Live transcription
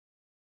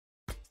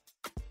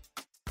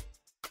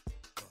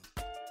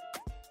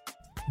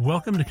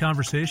Welcome to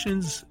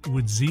Conversations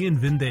with Zi and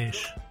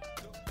Vindesh,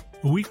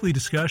 a weekly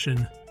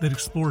discussion that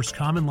explores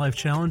common life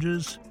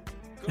challenges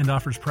and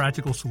offers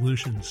practical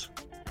solutions.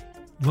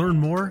 Learn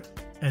more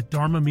at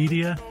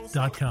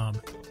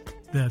dharmamedia.com.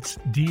 That's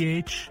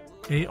DHARMA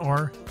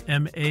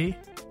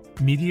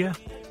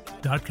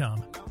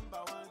media.com.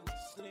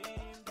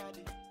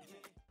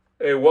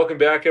 Hey, welcome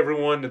back,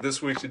 everyone, to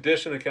this week's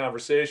edition of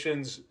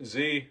Conversations.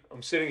 Z,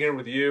 I'm sitting here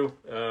with you.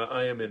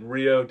 I am in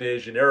Rio de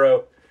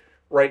Janeiro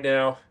right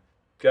now.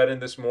 Got in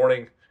this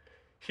morning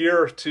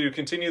here to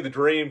continue the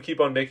dream, keep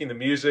on making the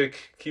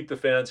music, keep the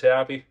fans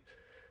happy.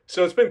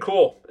 So it's been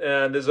cool.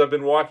 And as I've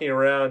been walking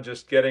around,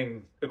 just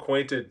getting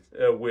acquainted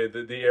with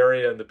the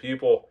area and the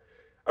people,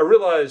 I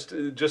realized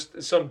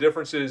just some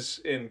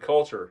differences in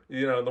culture.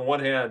 You know, on the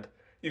one hand,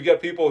 you've got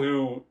people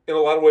who, in a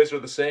lot of ways, are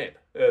the same.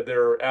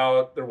 They're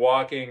out, they're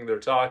walking, they're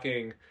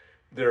talking,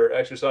 they're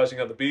exercising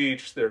on the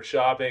beach, they're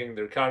shopping,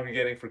 they're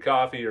congregating for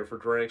coffee or for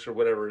drinks or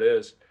whatever it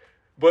is.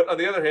 But on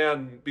the other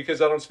hand,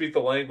 because I don't speak the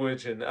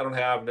language and I don't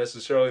have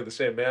necessarily the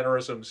same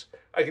mannerisms,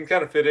 I can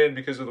kind of fit in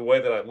because of the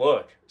way that I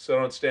look. So I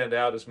don't stand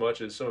out as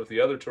much as some of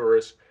the other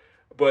tourists,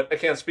 but I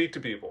can't speak to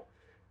people.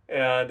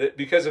 And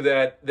because of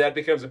that, that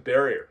becomes a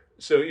barrier.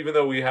 So even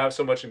though we have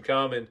so much in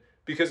common,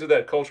 because of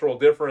that cultural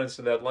difference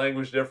and that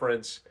language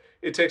difference,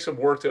 it takes some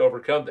work to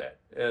overcome that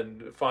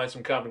and find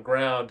some common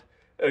ground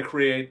and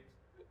create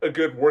a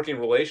good working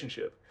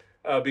relationship.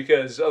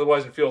 Because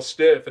otherwise it feels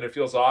stiff and it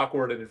feels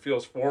awkward and it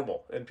feels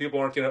formal and people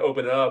aren't going to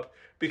open up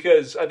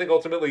because I think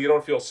ultimately you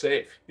don't feel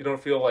safe. You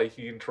don't feel like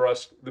you can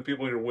trust the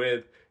people you're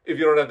with if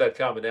you don't have that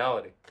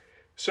commonality.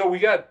 So we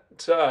got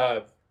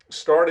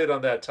started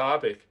on that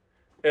topic,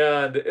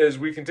 and as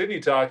we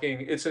continue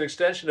talking, it's an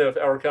extension of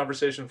our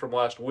conversation from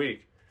last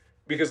week,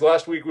 because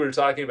last week we were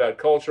talking about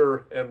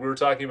culture and we were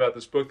talking about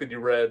this book that you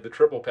read, The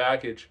Triple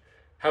Package,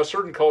 how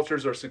certain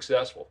cultures are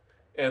successful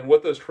and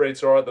what those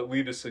traits are that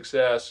lead to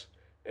success.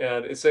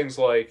 And it's things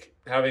like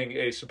having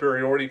a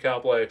superiority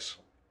complex,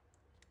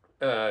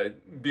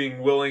 being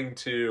willing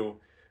to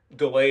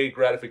delay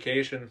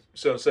gratification.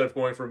 So instead of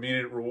going for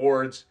immediate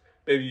rewards,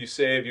 maybe you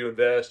save, you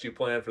invest, you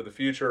plan for the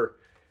future.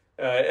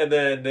 And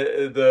then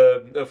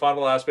the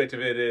final aspect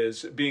of it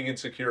is being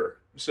insecure.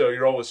 So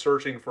you're always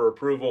searching for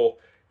approval.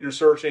 You're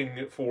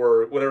searching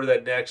for whatever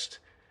that next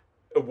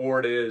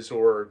award is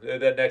or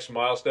that next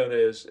milestone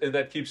is, and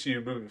that keeps you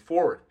moving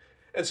forward.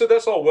 And so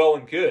that's all well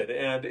and good.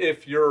 And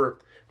if your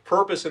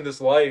purpose in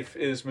this life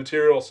is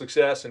material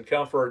success and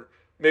comfort,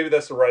 maybe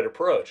that's the right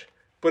approach.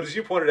 But as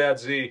you pointed out,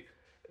 Z,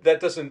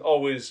 that doesn't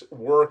always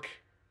work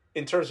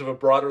in terms of a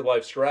broader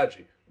life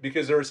strategy,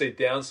 because there is a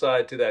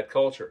downside to that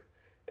culture.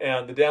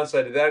 And the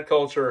downside to that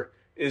culture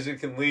is it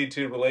can lead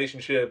to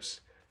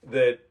relationships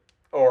that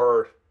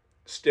are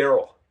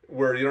sterile,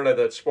 where you don't have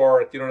that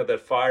spark, you don't have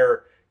that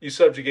fire. You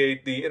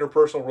subjugate the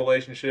interpersonal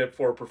relationship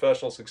for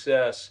professional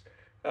success.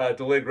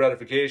 Delayed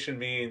gratification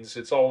means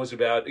it's always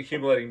about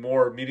accumulating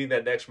more, meeting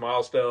that next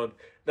milestone,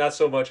 not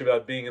so much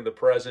about being in the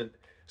present.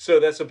 So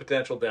that's a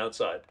potential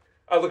downside.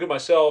 I look at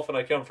myself and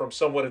I come from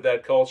somewhat of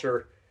that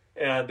culture,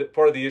 and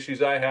part of the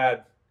issues I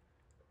had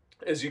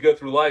as you go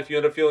through life, you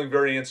end up feeling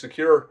very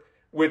insecure,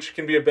 which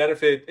can be a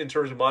benefit in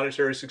terms of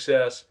monetary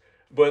success,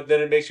 but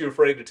then it makes you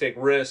afraid to take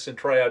risks and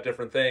try out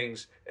different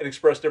things and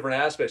express different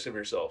aspects of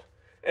yourself.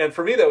 And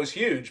for me, that was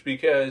huge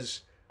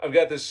because I've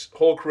got this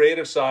whole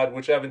creative side,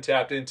 which I haven't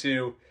tapped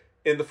into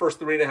in the first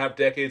 3.5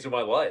 decades of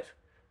my life.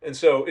 And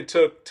so it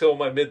took till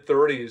my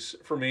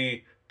mid-30s for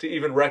me to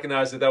even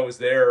recognize that that was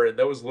there and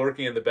that was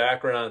lurking in the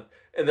background.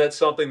 And that's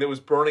something that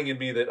was burning in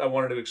me that I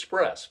wanted to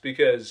express,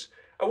 because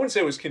I wouldn't say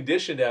it was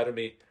conditioned out of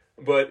me,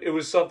 but it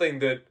was something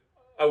that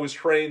I was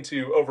trained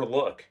to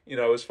overlook. You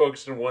know, I was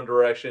focused in one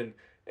direction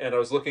and I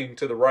was looking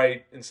to the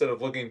right instead of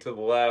looking to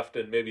the left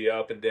and maybe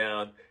up and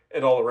down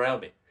and all around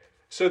me.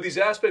 So these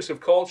aspects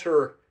of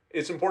culture,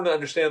 it's important to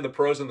understand the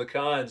pros and the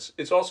cons.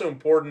 It's also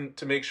important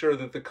to make sure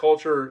that the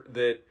culture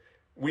that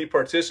we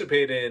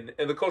participate in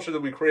and the culture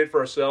that we create for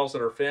ourselves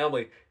and our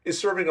family is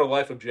serving our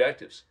life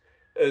objectives.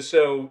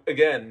 So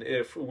again,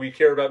 if we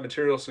care about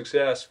material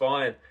success,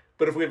 fine.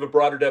 But if we have a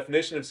broader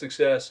definition of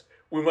success,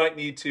 we might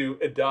need to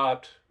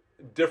adopt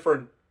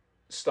different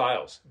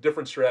styles,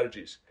 different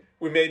strategies.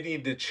 We may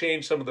need to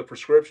change some of the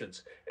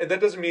prescriptions. And that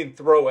doesn't mean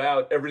throw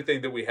out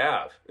everything that we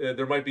have.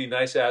 There might be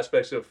nice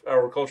aspects of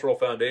our cultural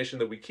foundation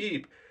that we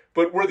keep,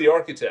 but we're the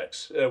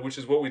architects, which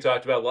is what we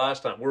talked about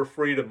last time. We're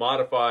free to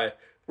modify.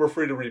 We're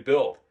free to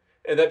rebuild.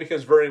 And that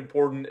becomes very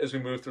important as we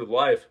move through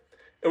life.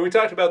 And we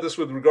talked about this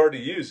with regard to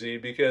you, Z,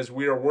 because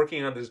we are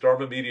working on this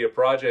Dharma Media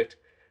project.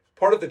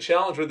 Part of the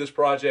challenge with this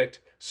project,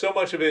 so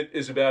much of it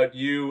is about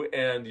you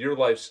and your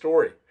life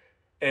story.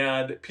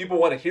 And people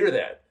want to hear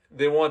that.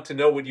 They want to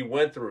know what you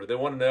went through. They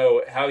want to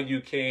know how you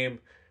came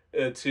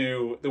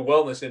to the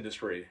wellness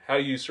industry, how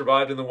you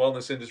survived in the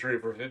wellness industry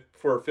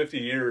for 50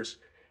 years,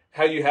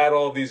 how you had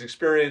all of these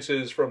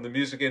experiences from the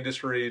music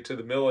industry to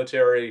the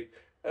military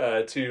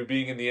to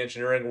being in the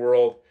engineering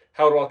world,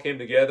 how it all came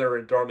together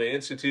in Dharma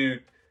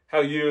Institute, how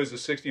you as a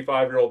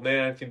 65-year-old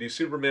man can do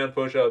Superman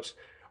push-ups.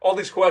 All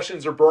these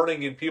questions are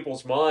burning in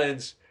people's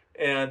minds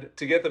And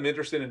to get them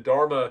interested in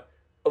Dharma,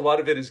 a lot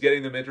of it is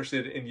getting them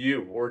interested in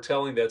you or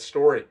telling that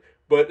story.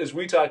 But as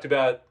we talked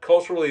about,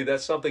 culturally,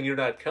 that's something you're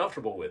not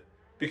comfortable with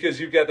because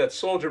you've got that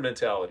soldier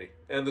mentality.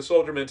 And the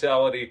soldier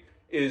mentality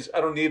is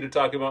I don't need to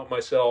talk about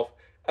myself,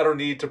 I don't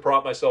need to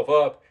prop myself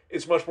up.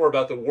 It's much more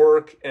about the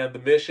work and the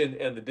mission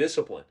and the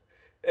discipline.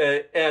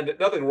 And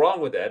nothing wrong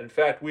with that. In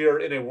fact, we are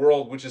in a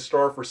world which is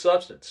starved for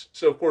substance.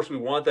 So, of course, we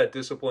want that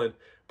discipline.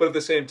 But at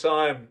the same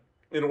time,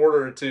 in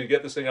order to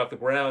get this thing off the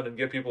ground and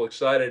get people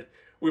excited,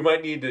 we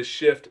might need to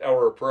shift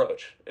our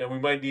approach. And we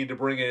might need to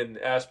bring in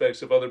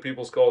aspects of other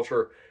people's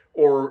culture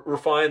or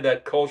refine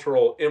that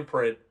cultural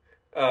imprint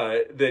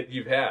that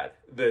you've had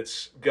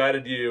that's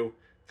guided you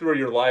through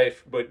your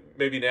life, but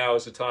maybe now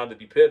is the time that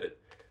you pivot.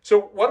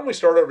 So, why don't we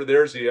start over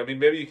there, Z? I mean,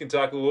 maybe you can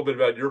talk a little bit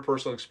about your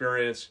personal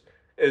experience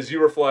as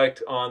you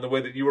reflect on the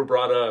way that you were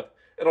brought up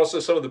and also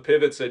some of the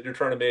pivots that you're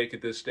trying to make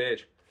at this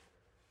stage.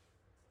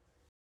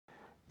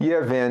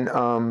 Yeah, Vin,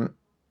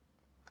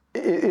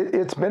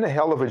 it's been a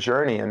hell of a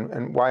journey,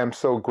 and why I'm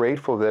so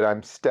grateful that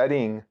I'm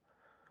studying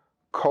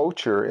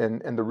culture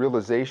and the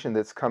realization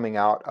that's coming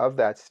out of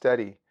that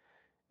study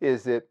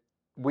is that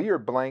we are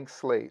blank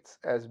slates.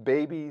 As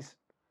babies,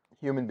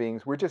 human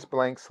beings, we're just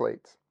blank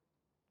slates.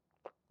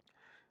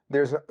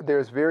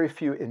 There's very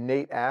few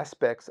innate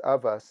aspects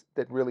of us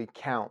that really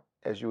count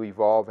as you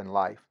evolve in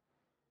life.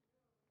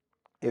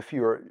 If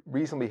you're a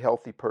reasonably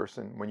healthy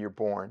person when you're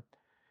born,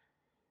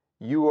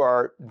 you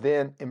are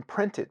then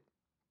imprinted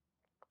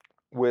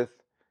with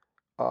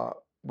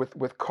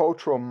with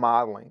cultural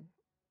modeling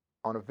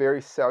on a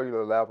very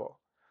cellular level.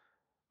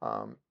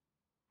 Um,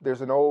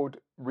 there's an old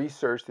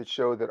research that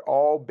showed that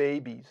all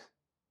babies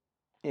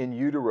in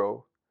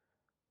utero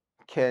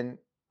can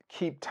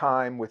keep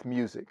time with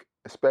music,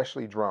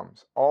 especially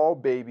drums. All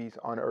babies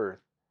on earth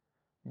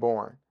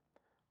born,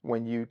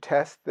 when you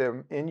test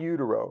them in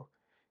utero,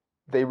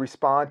 they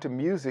respond to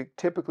music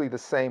typically the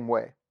same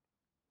way.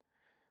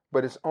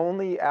 But it's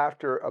only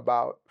after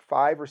about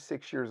 5 or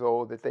 6 years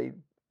old that they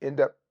end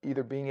up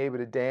either being able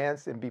to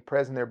dance and be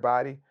present in their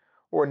body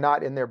or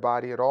not in their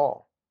body at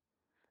all,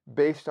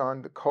 based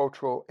on the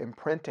cultural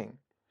imprinting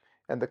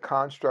and the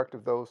construct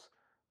of those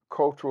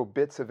cultural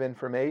bits of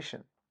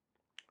information.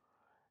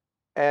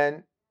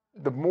 And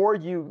the more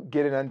you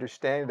get an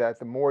understanding of that,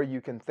 the more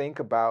you can think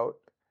about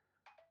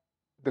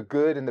the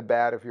good and the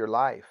bad of your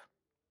life.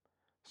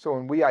 So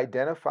when we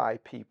identify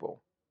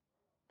people,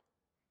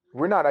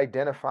 we're not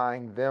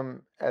identifying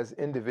them as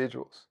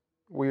individuals.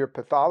 We are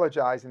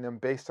pathologizing them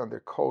based on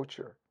their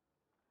culture.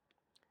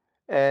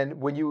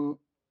 And when you,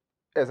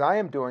 as I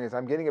am doing, as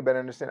I'm getting a better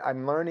understanding,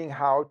 I'm learning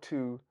how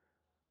to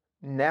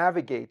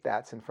navigate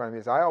that's in front of me.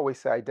 As I always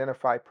say,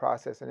 identify,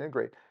 process, and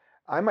integrate.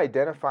 I'm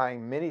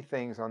identifying many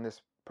things on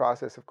this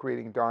process of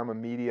creating Dharma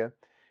media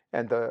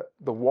and the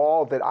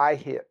wall that I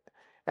hit.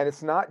 And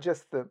it's not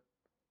just the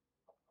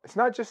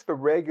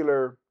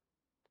regular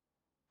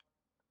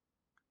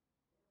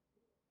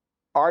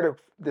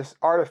this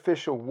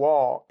artificial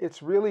wall.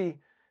 It's really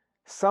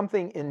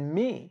something in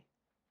me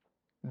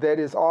that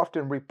is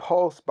often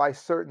repulsed by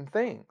certain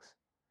things,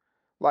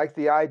 like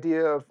the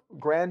idea of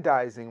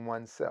grandizing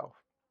oneself.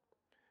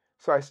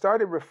 So I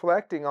started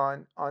reflecting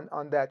on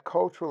that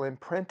cultural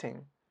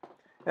imprinting,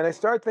 and I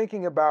started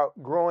thinking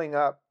about growing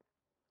up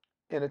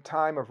in a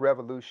time of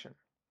revolution.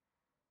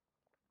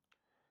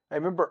 I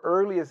remember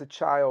early as a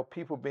child,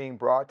 people being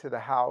brought to the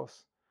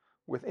house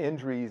with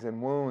injuries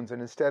and wounds,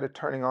 and instead of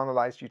turning on the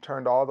lights, you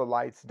turned all the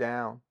lights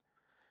down.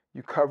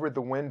 You covered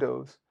the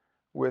windows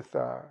with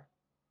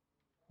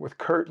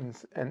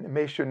curtains and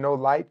made sure no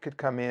light could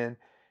come in,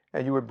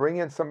 and you would bring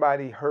in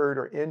somebody hurt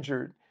or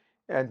injured,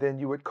 and then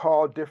you would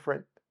call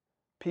different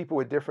people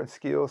with different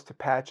skills to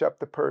patch up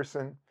the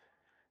person.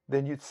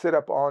 Then you'd sit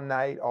up all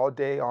night, all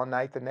day, all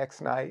night the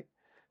next night,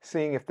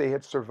 seeing if they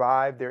had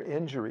survived their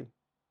injury.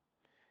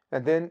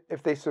 And then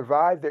if they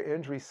survived their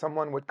injury,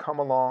 someone would come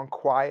along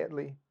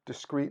quietly,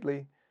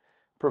 discreetly,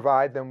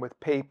 provide them with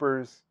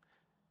papers,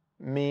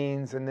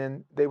 means, and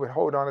then they would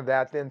hold on to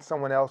that. Then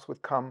someone else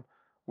would come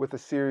with a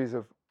series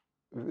of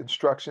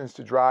instructions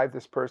to drive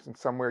this person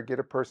somewhere, get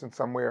a person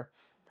somewhere.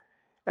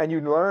 And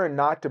you learn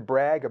not to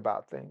brag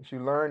about things.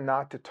 You learn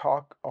not to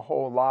talk a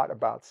whole lot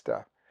about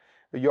stuff.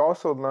 But you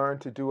also learn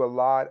to do a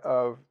lot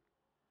of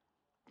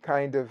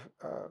kind of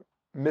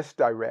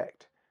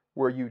misdirect,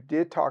 where you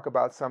did talk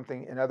about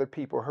something and other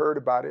people heard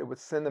about it, it would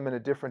send them in a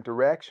different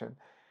direction.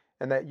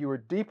 And that you were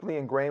deeply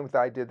ingrained with the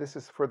idea this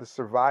is for the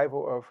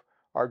survival of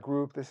our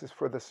group, this is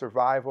for the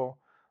survival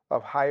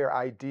of higher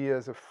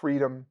ideas of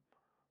freedom,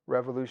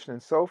 revolution,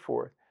 and so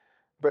forth.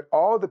 But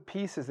all the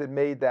pieces that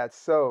made that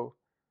so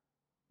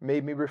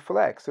made me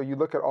reflect. So you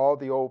look at all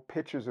the old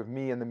pictures of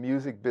me in the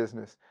music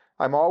business,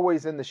 I'm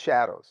always in the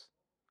shadows.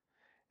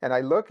 And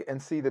I look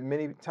and see that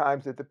many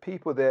times that the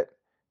people that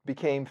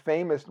became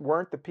famous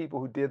weren't the people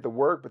who did the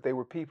work, but they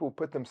were people who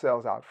put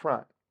themselves out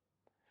front.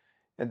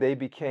 And they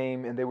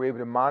were able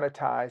to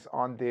monetize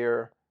on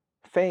their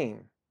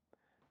fame.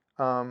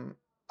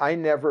 I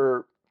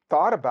never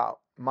thought about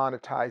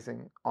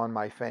monetizing on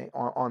my fame,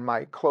 on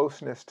my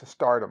closeness to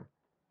stardom.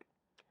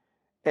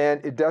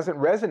 and it doesn't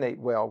resonate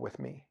well with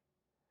me.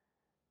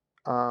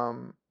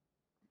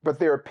 But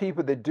there are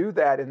people that do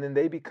that, and then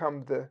they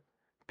become the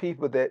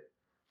people that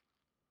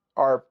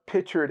are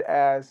pictured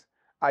as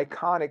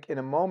iconic in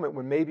a moment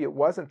when maybe it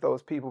wasn't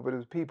those people, but it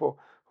was people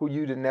who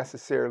you didn't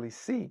necessarily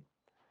see.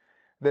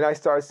 Then I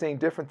started seeing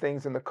different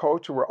things in the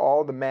culture where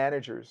all the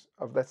managers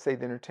of, let's say,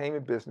 the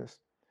entertainment business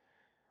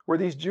were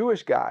these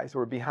Jewish guys who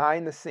were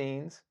behind the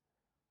scenes,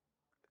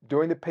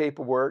 doing the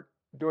paperwork,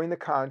 doing the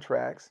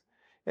contracts,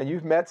 and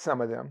you've met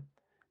some of them,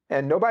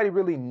 and nobody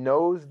really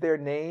knows their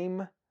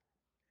name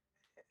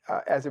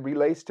as it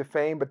relates to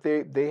fame, but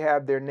they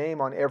have their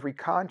name on every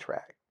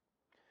contract.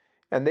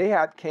 And they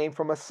came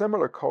from a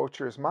similar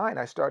culture as mine.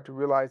 I start to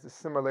realize the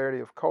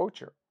similarity of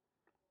culture.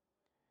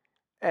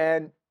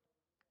 And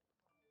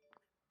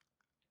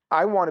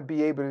I want to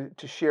be able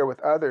to share with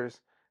others,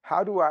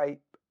 how do I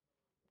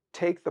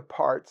take the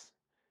parts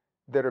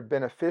that are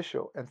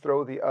beneficial and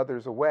throw the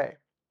others away?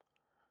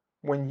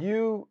 When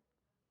you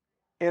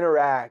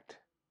interact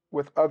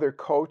with other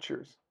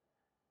cultures,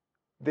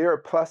 there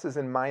are pluses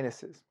and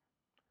minuses.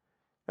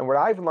 And what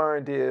I've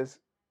learned is,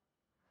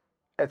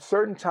 at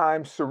certain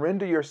times,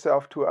 surrender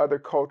yourself to other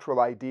cultural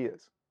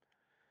ideas.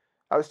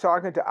 I was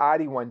talking to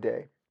Adi one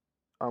day,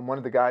 one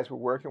of the guys we're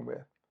working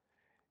with,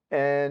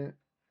 and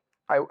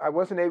I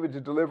wasn't able to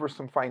deliver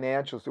some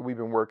financials that we've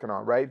been working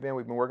on, right, Vin?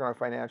 We've been working on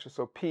financials.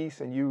 So Peace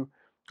and you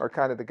are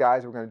kind of the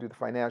guys who are going to do the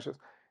financials.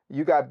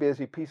 You got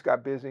busy, Peace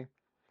got busy.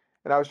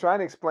 And I was trying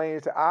to explain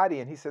it to Adi,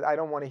 and he said, I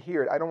don't want to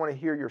hear it. I don't want to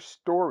hear your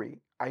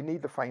story. I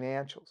need the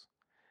financials.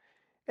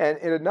 And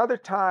at another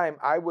time,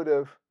 I would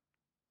have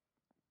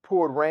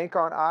pulled rank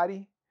on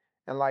Adi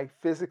and like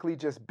physically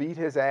just beat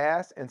his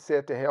ass and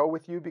said, to hell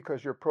with you,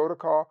 because your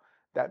protocol,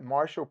 that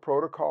Marshall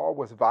protocol,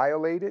 was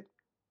violated.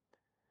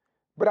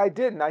 But I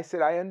didn't. I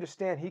said, I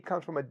understand he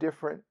comes from a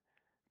different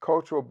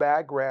cultural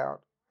background,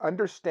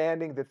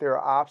 understanding that there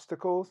are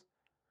obstacles,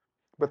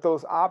 but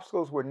those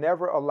obstacles were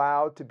never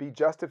allowed to be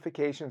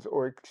justifications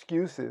or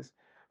excuses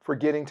for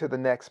getting to the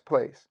next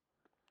place.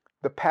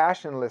 The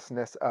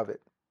passionlessness of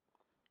it.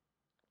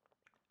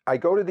 I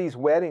go to these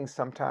weddings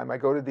sometime. I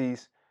go to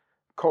these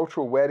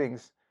cultural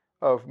weddings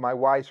of my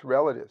wife's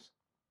relatives.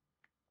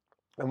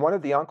 And one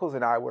of the uncles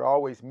and I would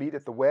always meet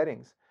at the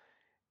weddings.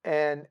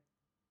 And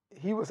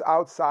he was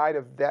outside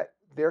of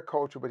their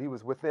culture, but he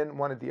was within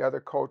one of the other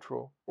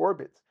cultural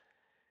orbits.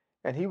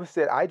 And he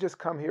said, I just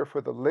come here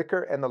for the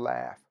liquor and the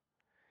laugh.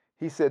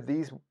 He said,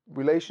 these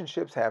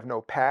relationships have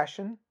no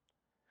passion.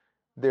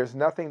 There's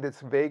nothing that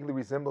vaguely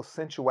resembles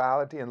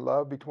sensuality and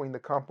love between the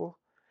couple.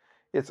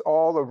 It's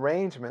all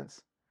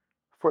arrangements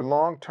for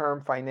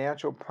long-term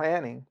financial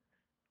planning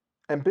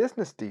and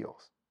business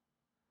deals.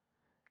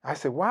 I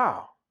said,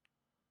 wow,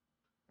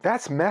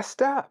 that's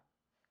messed up.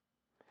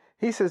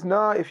 He says,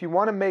 no, if you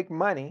want to make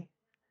money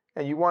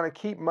and you want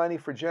to keep money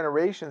for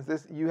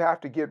generations, you have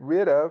to get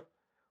rid of,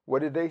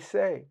 what did they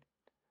say?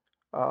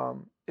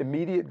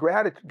 Immediate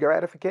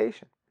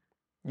gratification.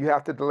 You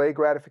have to delay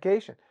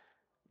gratification.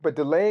 But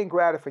delaying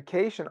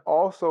gratification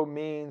also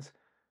means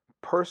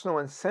personal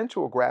and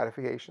sensual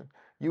gratification.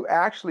 You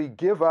actually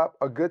give up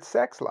a good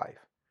sex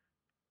life.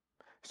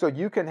 So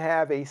you can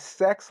have a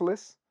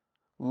sexless,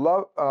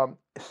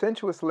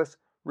 sensuousless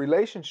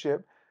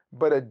relationship,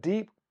 but a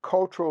deep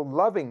cultural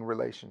loving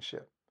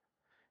relationship.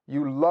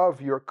 You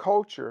love your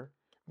culture,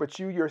 but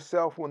you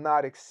yourself will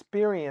not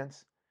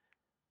experience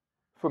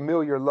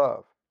familiar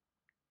love.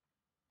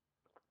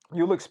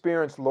 You'll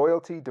experience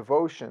loyalty,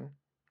 devotion,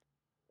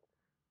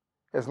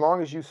 as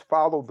long as you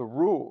follow the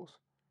rules,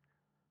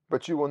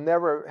 but you will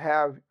never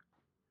have,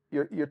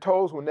 your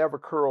toes will never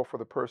curl for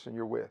the person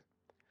you're with.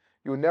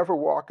 You'll never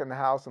walk in the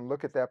house and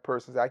look at that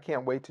person and say, I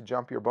can't wait to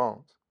jump your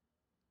bones.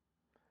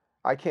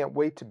 I can't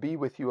wait to be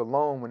with you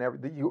alone whenever.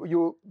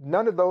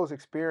 None of those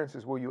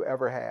experiences will you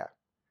ever have.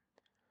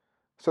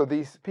 So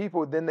these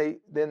people, then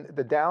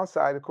the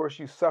downside, of course,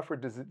 you suffer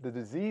the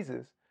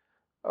diseases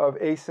of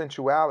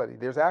asensuality.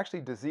 There's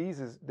actually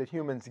diseases that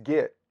humans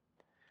get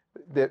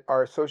that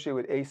are associated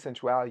with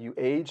asensuality. You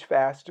age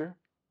faster.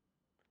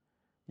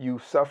 You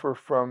suffer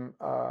from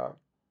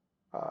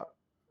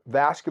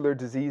vascular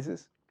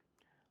diseases.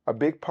 A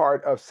big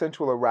part of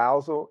sensual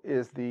arousal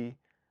is the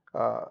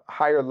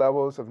higher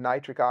levels of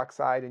nitric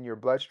oxide in your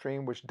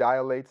bloodstream, which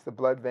dilates the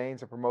blood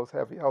veins and promotes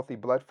healthy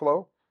blood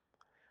flow.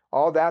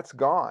 All that's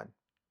gone.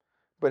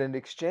 But in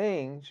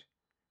exchange,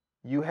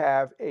 you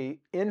have an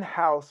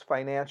in-house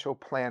financial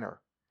planner.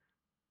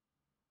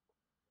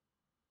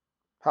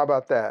 How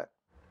about that?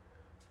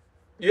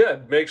 Yeah,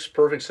 it makes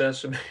perfect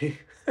sense to me.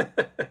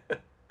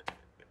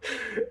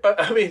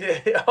 I mean,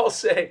 I'll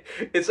say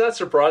it's not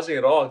surprising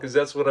at all because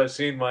that's what I've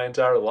seen my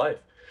entire life.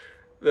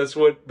 That's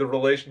what the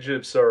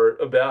relationships are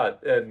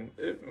about. And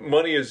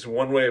money is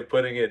one way of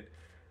putting it.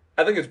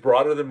 I think it's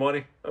broader than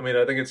money. I mean,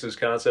 I think it's this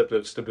concept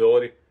of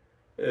stability.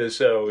 It's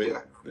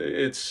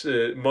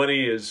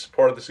money is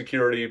part of the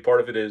security.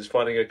 Part of it is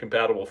finding a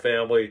compatible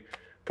family.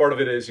 Part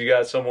of it is you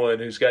got someone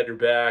who's got your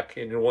back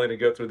and you're willing to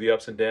go through the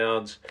ups and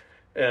downs.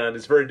 And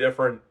it's very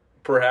different,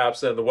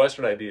 perhaps, than the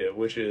Western idea,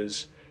 which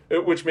is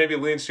which maybe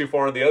leans too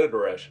far in the other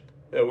direction,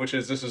 which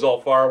is this is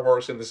all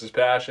fireworks and this is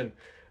passion.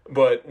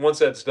 But once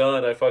that's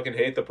done, I fucking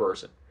hate the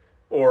person.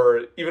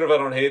 Or even if I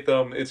don't hate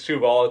them, it's too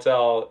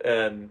volatile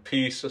and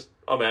peace,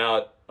 I'm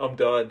out, I'm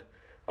done.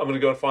 I'm going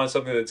to go and find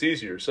something that's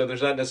easier. So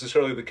there's not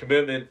necessarily the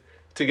commitment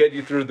to get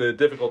you through the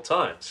difficult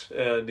times.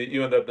 And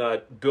you end up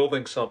not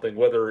building something,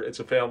 whether it's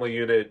a family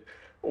unit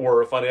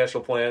or a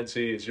financial plan,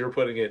 see, as you're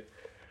putting it.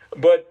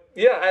 But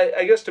yeah,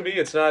 I guess to me,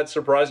 it's not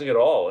surprising at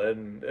all.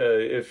 And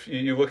if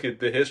you look at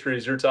the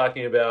histories you're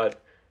talking about,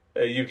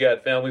 you've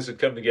got families that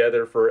come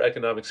together for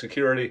economic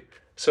security.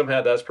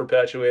 Somehow that's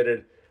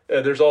perpetuated.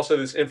 There's also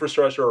this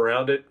infrastructure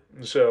around it.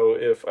 So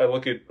if I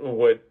look at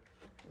what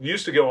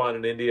used to go on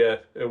in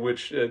India,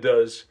 which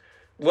does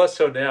less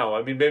so now,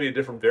 I mean, maybe a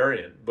different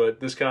variant, but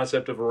this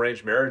concept of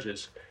arranged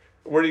marriages,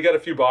 where you got a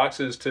few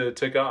boxes to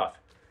tick off.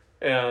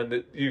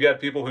 And you got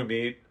people who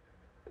meet.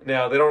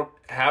 Now, they don't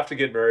have to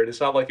get married. It's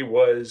not like it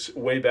was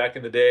way back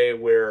in the day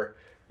where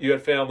you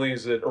had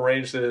families that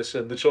arranged this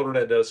and the children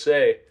had no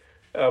say.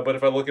 But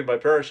if I look at my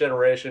parents'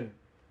 generation,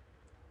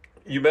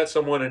 you met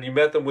someone and you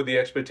met them with the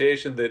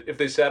expectation that if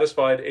they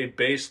satisfied a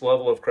base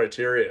level of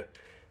criteria,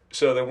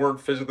 so they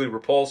weren't physically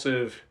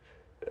repulsive,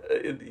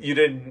 you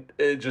didn't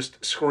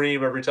just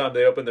scream every time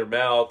they opened their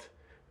mouth,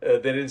 they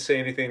didn't say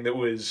anything that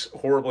was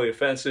horribly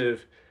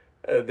offensive,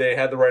 they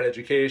had the right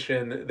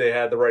education, they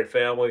had the right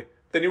family,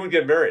 then you would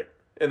get married.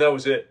 And that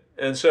was it.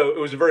 And so it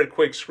was a very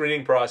quick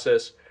screening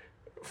process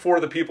for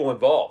the people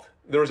involved.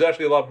 There was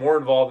actually a lot more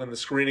involved in the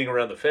screening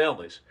around the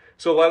families.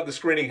 So a lot of the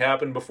screening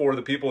happened before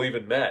the people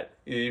even met.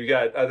 You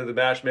got either the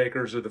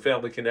matchmakers or the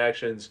family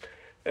connections,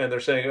 and they're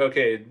saying,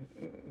 okay,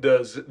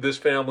 does this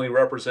family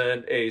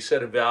represent a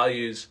set of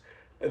values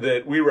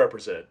that we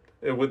represent?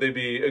 Would they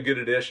be a good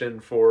addition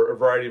for a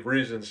variety of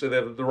reasons? So they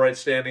have the right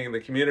standing in the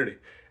community.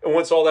 And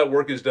once all that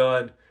work is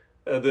done,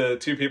 the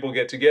two people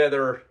get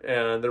together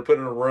and they're put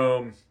in a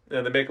room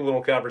and they make a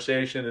little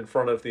conversation in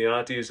front of the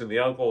aunties and the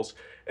uncles,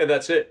 and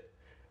that's it.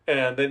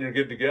 And then you're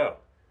good to go.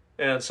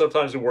 And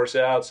sometimes it works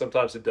out,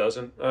 sometimes it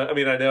doesn't. I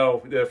mean, I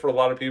know for a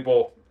lot of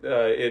people,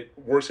 it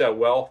works out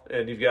well,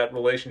 and you've got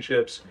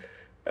relationships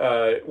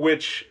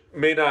which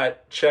may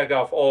not check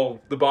off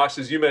all the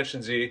boxes you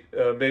mentioned, Z.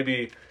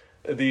 Maybe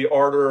the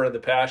ardor and the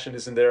passion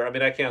isn't there. I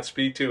mean, I can't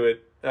speak to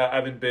it. I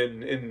haven't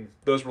been in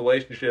those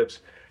relationships,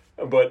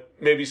 but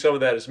maybe some of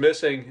that is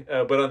missing.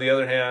 But on the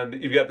other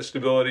hand, you've got the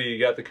stability, you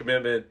got the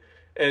commitment,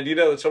 and you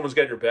know that someone's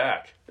got your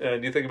back.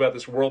 And you think about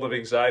this world of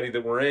anxiety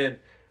that we're in,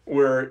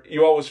 where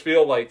you always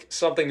feel like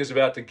something is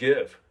about to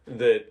give,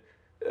 that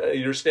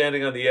you're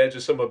standing on the edge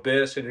of some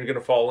abyss and you're going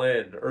to fall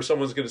in, or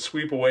someone's going to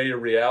sweep away your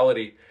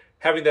reality.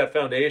 Having that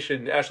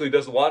foundation actually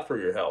does a lot for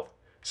your health.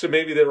 So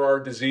maybe there are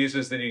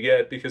diseases that you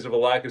get because of a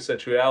lack of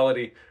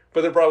sensuality,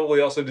 but there are probably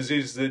also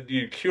diseases that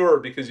you cure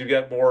because you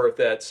get more of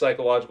that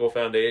psychological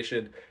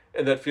foundation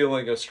and that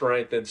feeling of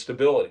strength and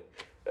stability.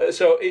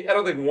 So I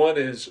don't think one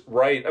is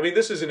right. I mean,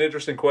 this is an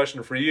interesting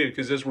question for you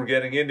because as we're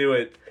getting into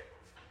it,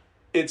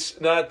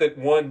 it's not that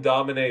one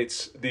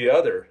dominates the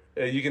other.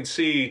 You can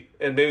see,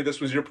 and maybe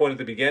this was your point at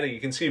the beginning, you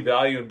can see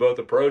value in both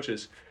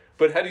approaches,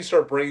 but how do you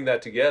start bringing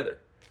that together?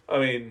 I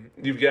mean,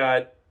 you've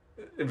got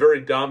very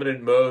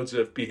dominant modes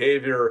of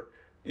behavior,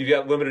 you've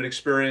got limited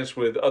experience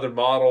with other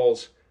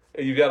models,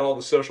 you've got all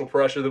the social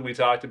pressure that we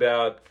talked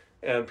about,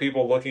 and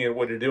people looking at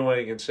what you're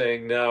doing and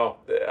saying, no,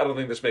 I don't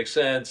think this makes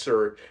sense,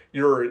 or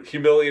you're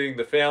humiliating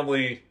the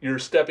family, you're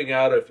stepping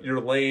out of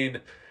your lane,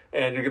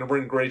 and you're going to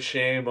bring great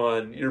shame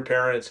on your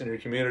parents and your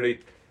community.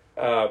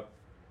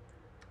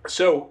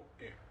 So,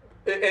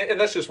 and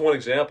that's just one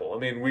example. I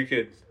mean, we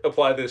could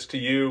apply this to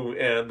you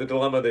and the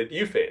dilemma that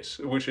you face,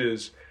 which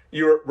is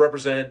you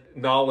represent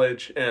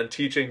knowledge and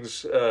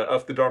teachings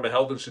of the Dharma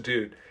Health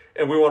Institute,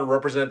 and we want to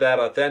represent that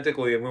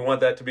authentically, and we want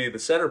that to be the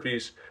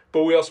centerpiece,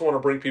 but we also want to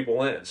bring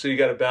people in. So you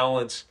got to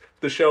balance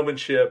the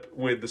showmanship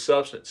with the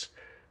substance.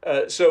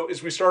 So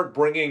as we start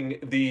bringing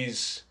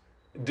these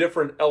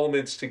different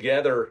elements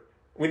together,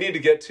 we need to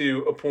get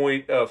to a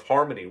point of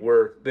harmony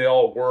where they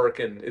all work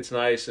and it's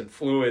nice and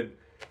fluid.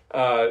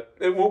 What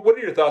are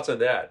your thoughts on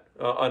that?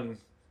 On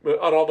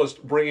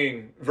almost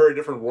bringing very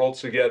different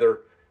worlds together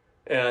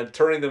and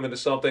turning them into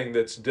something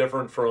that's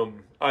different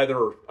from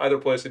either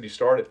place that you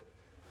started?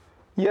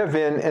 Yeah,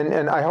 Vin,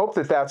 and I hope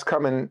that that's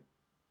coming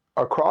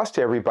across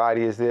to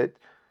everybody, is that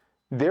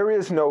there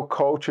is no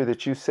culture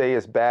that you say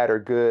is bad or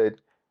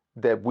good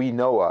that we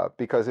know of,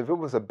 because if it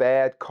was a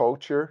bad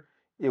culture,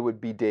 it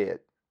would be dead.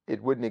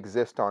 It wouldn't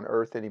exist on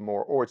Earth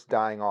anymore, or it's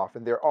dying off.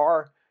 And there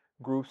are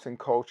groups and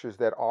cultures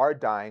that are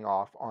dying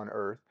off on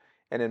Earth.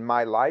 And in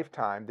my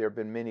lifetime, there have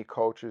been many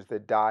cultures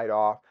that died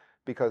off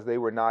because they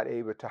were not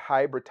able to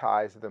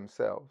hybridize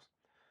themselves.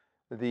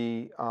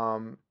 The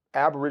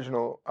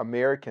Aboriginal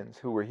Americans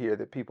who were here,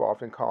 that people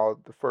often call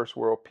the first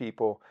world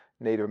people,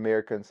 Native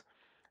Americans,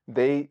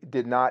 they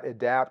did not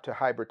adapt to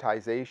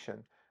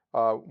hybridization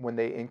when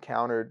they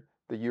encountered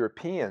the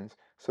Europeans,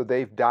 so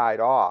they've died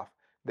off.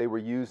 They were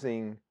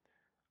using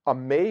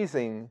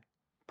amazing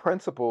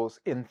principles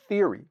in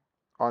theory,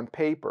 on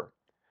paper,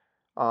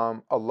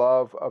 a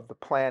love of the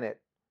planet,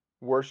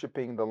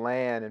 worshiping the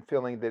land and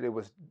feeling that it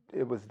was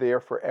there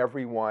for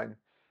everyone,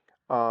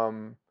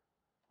 um,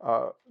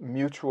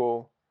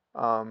 mutual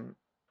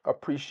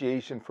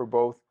appreciation for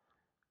both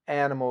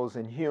animals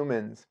and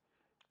humans,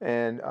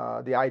 and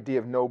the idea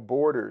of no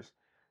borders.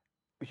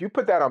 If you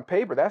put that on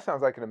paper, that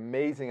sounds like an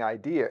amazing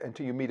idea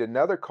until you meet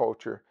another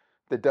culture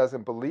that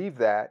doesn't believe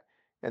that,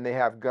 and they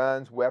have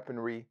guns,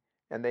 weaponry,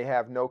 and they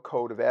have no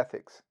code of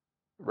ethics,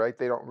 right?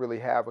 They don't really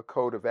have a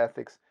code of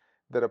ethics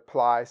that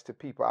applies to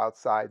people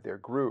outside their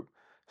group.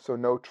 So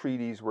no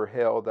treaties were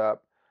held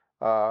up.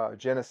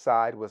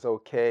 Genocide was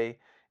okay.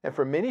 And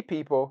for many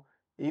people,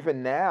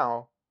 even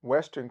now,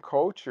 Western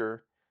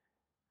culture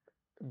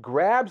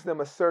grabs them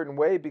a certain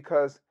way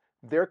because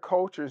their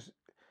cultures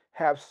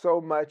have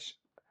so much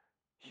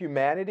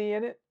humanity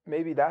in it.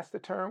 Maybe that's the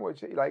term,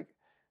 which like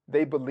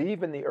they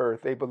believe in the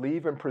earth, they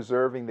believe in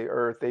preserving the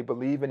earth, they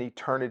believe in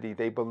eternity,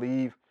 they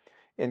believe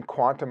in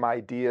quantum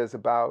ideas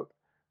about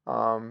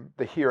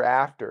the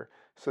hereafter.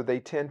 So they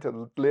tend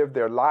to live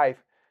their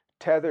life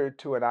tethered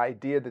to an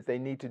idea that they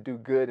need to do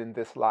good in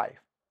this life.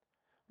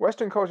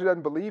 Western culture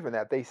doesn't believe in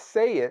that. They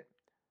say it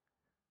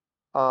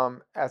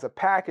as a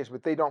package,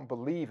 but they don't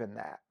believe in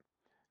that.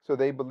 So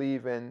they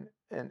believe in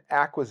an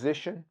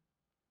acquisition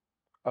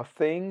of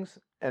things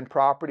and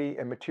property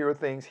and material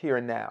things here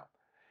and now.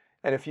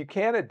 And if you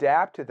can't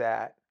adapt to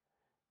that,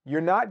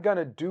 you're not going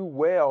to do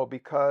well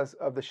because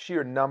of the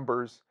sheer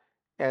numbers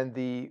and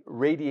the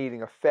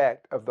radiating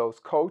effect of those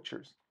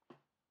cultures.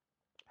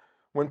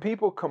 When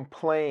people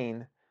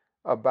complain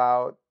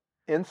about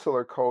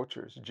insular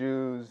cultures,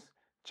 Jews,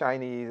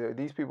 Chinese, or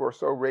these people are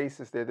so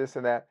racist, they're this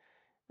and that,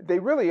 they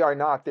really are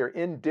not. They're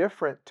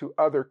indifferent to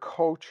other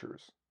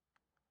cultures.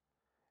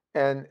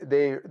 And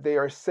they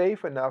are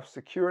safe enough,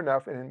 secure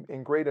enough, and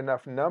in great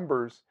enough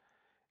numbers,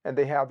 and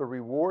they have the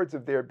rewards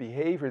of their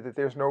behavior that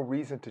there's no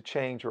reason to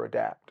change or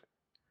adapt.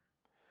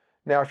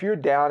 Now, if you're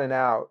down and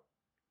out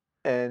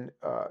and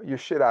you're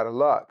shit out of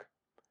luck,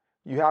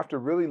 you have to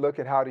really look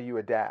at how do you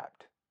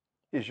adapt.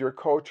 Is your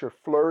culture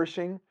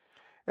flourishing?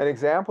 An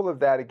example of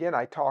that, again,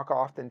 I talk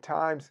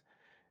oftentimes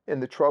in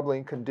the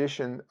troubling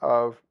condition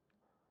of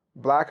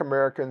Black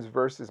Americans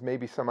versus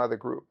maybe some other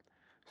group.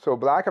 So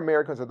Black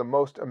Americans are the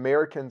most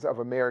Americans of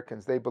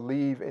Americans. They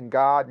believe in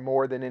God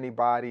more than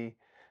anybody.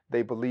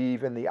 They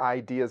believe in the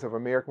ideas of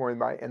America more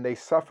than anybody, and they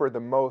suffer the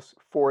most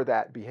for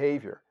that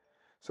behavior.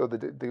 So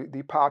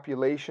the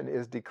population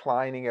is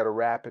declining at a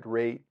rapid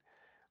rate.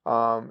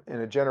 In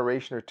a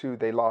generation or two,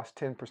 they lost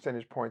 10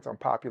 percentage points on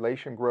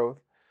population growth.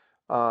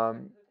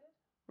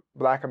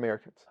 Black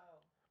Americans,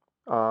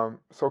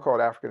 so-called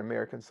African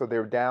Americans. So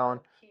they're down.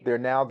 They're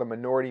now the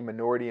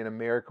minority in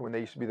America when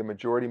they used to be the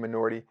majority.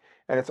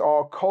 And it's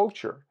all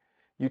culture.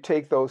 You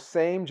take those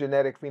same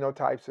genetic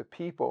phenotypes of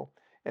people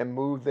and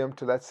move them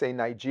to, let's say,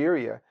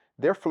 Nigeria,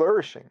 they're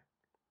flourishing.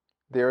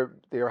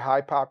 They're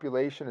high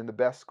population in the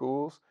best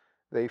schools.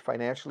 They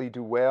financially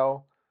do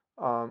well.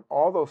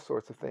 All those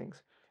sorts of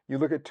things. You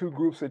look at two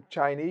groups of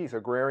Chinese,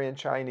 agrarian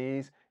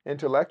Chinese,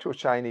 intellectual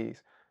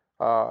Chinese.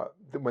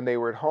 When they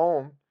were at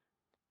home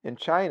in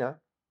China,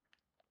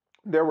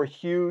 there were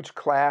huge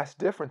class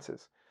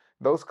differences.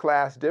 Those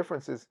class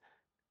differences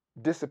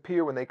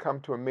disappear when they come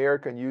to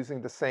America and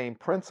using the same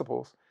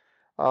principles.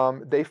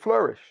 They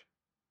flourish.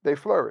 They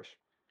flourish.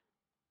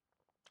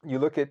 You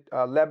look at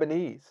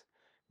Lebanese.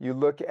 You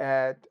look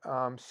at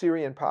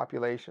Syrian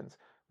populations.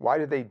 Why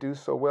do they do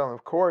so well? And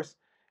of course,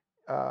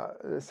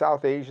 the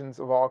South Asians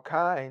of all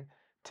kind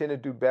tend to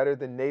do better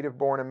than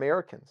native-born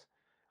Americans.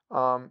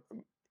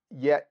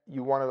 Yet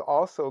you want to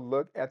also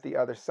look at the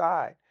other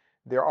side.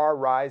 There are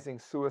rising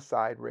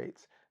suicide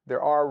rates.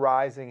 There are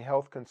rising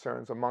health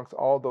concerns amongst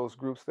all those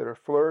groups that are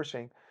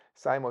flourishing.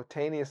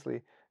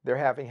 Simultaneously, they're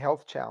having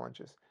health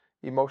challenges,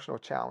 emotional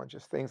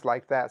challenges, things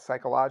like that,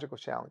 psychological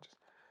challenges.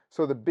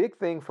 So the big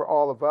thing for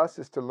all of us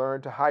is to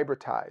learn to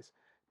hybridize.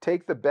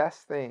 Take the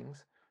best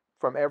things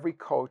from every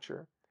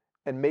culture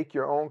and make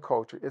your own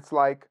culture. It's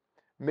like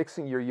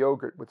mixing your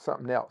yogurt with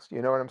something else.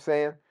 You know what I'm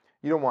saying?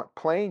 You don't want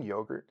plain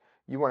yogurt.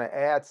 You want to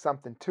add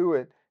something to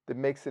it that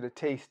makes it a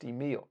tasty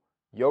meal.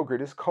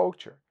 Yogurt is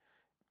culture.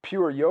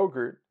 Pure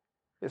yogurt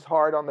is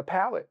hard on the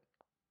palate.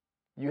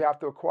 You have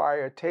to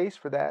acquire a taste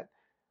for that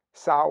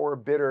sour,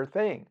 bitter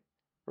thing,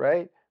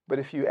 right? But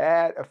if you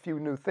add a few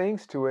new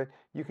things to it,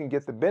 you can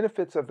get the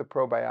benefits of the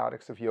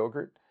probiotics of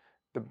yogurt,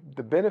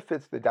 the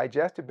benefits, the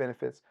digestive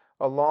benefits,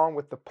 along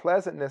with the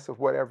pleasantness of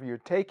whatever you're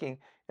taking,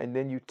 and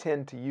then you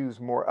tend to use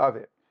more of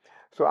it.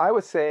 So I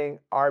was saying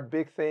our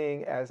big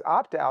thing as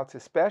opt-outs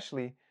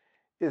especially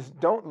is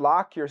don't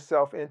lock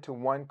yourself into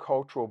one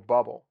cultural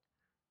bubble.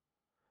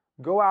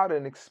 Go out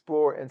and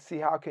explore and see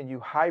how can you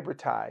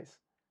hybridize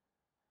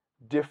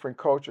different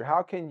culture.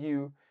 How can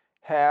you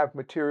have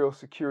material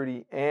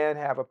security and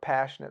have a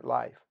passionate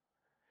life?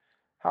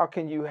 How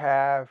can you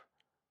have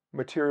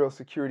material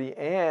security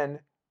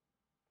and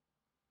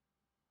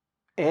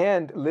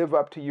live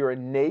up to your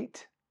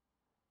innate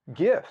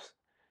gifts?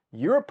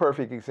 You're a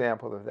perfect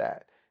example of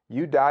that.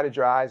 You dotted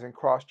your I's and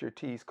crossed your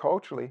T's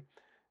culturally,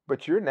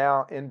 but you're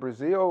now in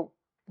Brazil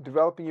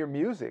developing your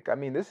music. I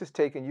mean, this has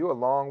taken you a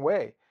long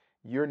way.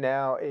 You're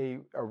now a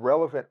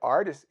relevant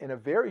artist in a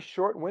very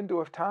short window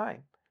of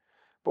time.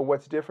 But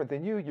what's different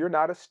than you, you're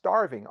not a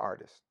starving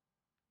artist.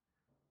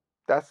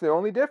 That's the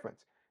only difference.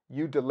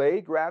 You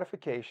delayed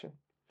gratification.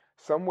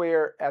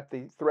 Somewhere at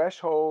the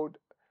threshold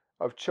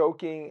of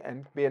choking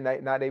and being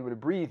not able to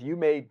breathe, you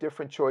made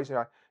different choices.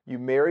 You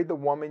married the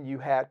woman you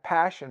had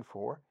passion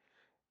for.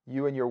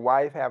 You and your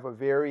wife have a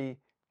very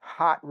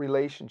hot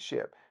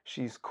relationship.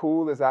 She's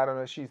cool as I don't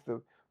know. She's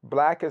the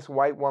blackest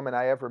white woman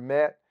I ever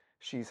met.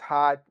 She's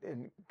hot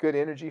and good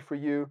energy for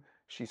you.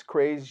 She's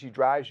crazy. She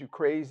drives you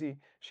crazy.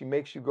 She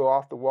makes you go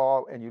off the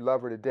wall and you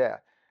love her to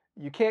death.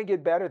 You can't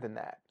get better than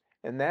that.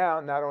 And now,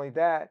 not only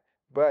that,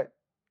 but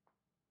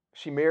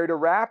she married a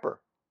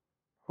rapper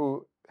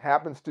who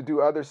happens to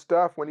do other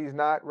stuff when he's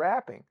not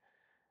rapping.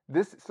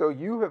 So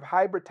you have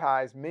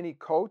hybridized many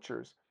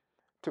cultures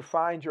to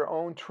find your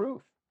own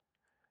truth.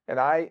 And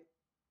I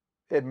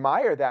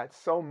admire that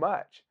so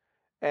much.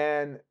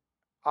 And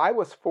I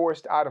was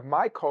forced out of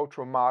my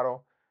cultural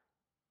model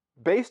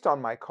based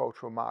on my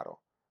cultural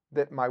model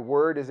that my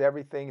word is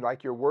everything,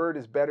 like your word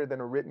is better than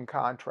a written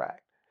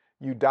contract.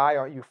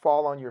 You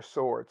fall on your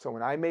sword. So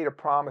when I made a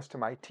promise to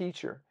my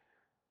teacher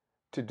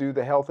to do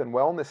the health and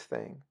wellness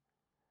thing,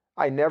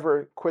 I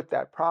never quit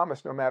that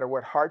promise no matter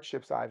what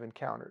hardships I've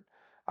encountered.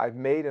 I've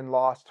made and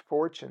lost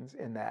fortunes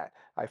in that.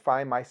 I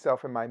find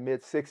myself in my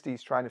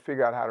mid-60s trying to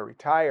figure out how to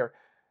retire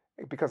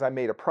because I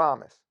made a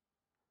promise.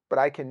 But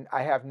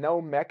I have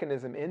no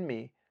mechanism in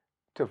me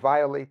to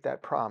violate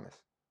that promise.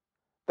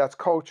 That's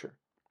culture,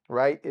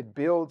 right? It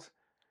builds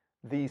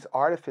these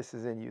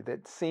artifices in you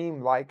that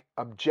seem like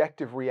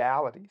objective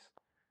realities,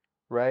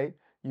 right?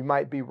 You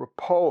might be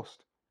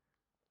repulsed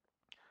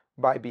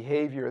by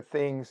behavior or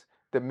things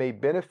that may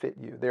benefit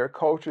you. There are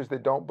cultures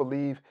that don't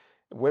believe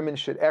women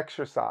should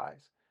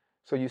exercise.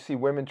 So you see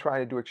women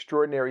trying to do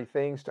extraordinary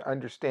things to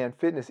understand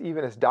fitness,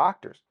 even as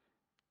doctors.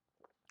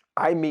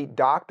 I meet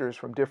doctors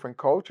from different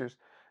cultures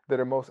that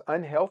are most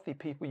unhealthy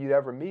people you'd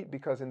ever meet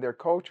because in their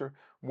culture,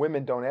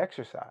 women don't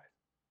exercise.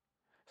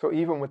 So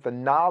even with the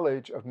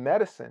knowledge of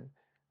medicine,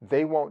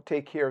 they won't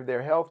take care of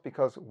their health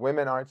because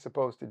women aren't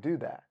supposed to do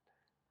that.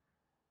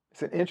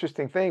 It's an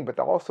interesting thing, but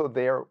also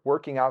they're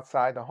working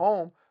outside the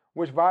home,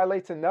 which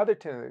violates another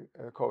tenet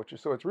of the culture.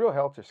 So it's real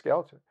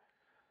helter-skelter.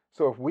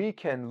 So if we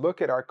can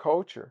look at our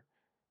culture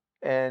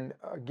and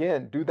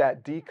again, do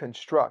that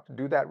deconstruct,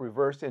 do that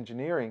reverse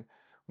engineering,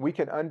 we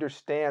can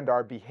understand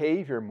our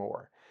behavior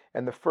more.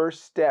 And the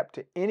first step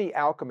to any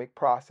alchemic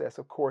process,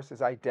 of course,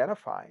 is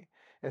identifying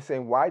and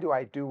saying, why do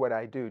I do what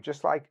I do?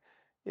 Just like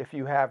if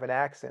you have an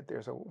accent.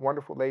 There's a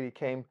wonderful lady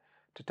came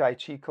to Tai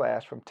Chi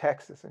class from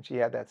Texas, and she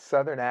had that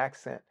Southern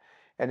accent.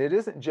 And it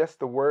isn't just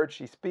the words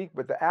she speaks,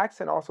 but the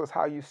accent also is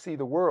how you see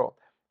the world.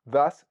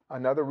 Thus,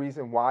 another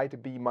reason why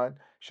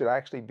should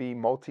actually be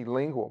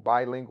multilingual,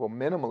 bilingual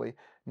minimally,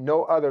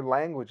 know other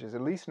languages,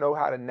 at least know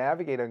how to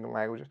navigate other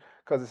languages,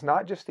 because it's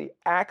not just the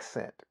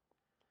accent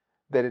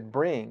that it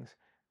brings,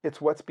 it's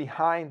what's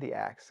behind the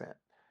accent.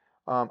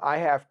 I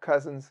have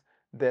cousins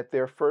that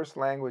their first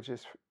language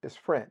is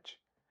French,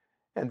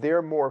 and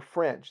they're more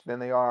French than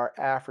they are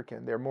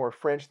African. They're more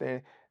French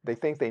than they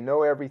think they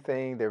know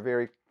everything. They're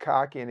very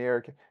cocky and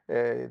arrogant.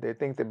 They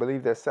think they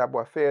believe they're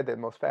savoir-faire, they're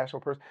the most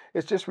fashionable person.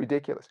 It's just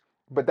ridiculous.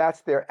 But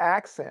that's their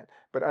accent.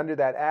 But under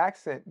that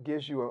accent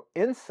gives you an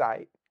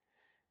insight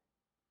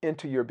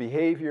into your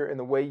behavior and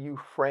the way you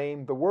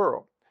frame the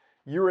world.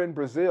 You're in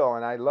Brazil,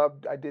 and I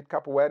did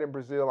capoeira in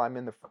Brazil. I'm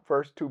in the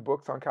first 2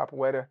 books on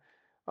capoeira.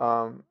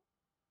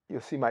 You'll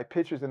see my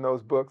pictures in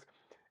those books.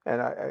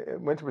 And I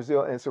went to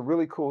Brazil, and it's a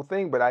really cool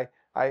thing. But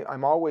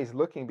I'm always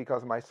looking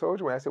because of my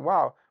soldier. And I said,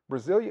 wow,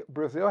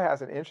 Brazil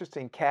has an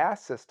interesting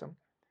caste system,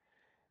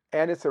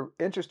 and it's an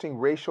interesting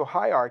racial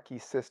hierarchy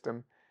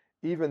system,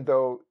 even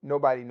though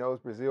nobody knows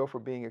Brazil for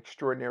being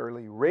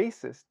extraordinarily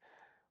racist.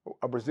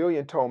 A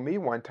Brazilian told me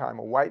one time,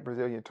 a white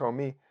Brazilian told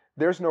me,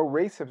 there's no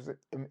racism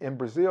in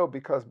Brazil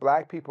because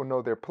black people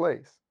know their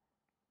place.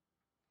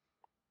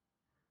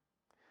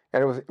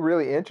 And it was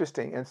really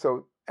interesting. And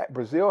so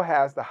Brazil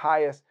has the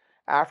highest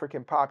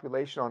African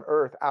population on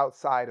earth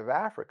outside of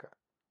Africa.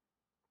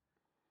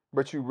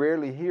 But you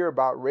rarely hear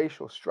about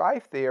racial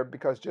strife there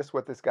because just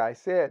what this guy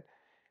said,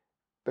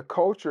 the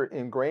culture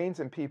ingrains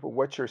in people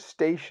what your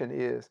station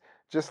is,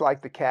 just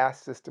like the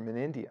caste system in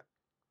India.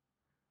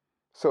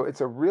 So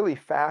it's a really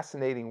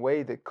fascinating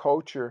way that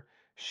culture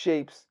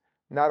shapes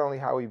not only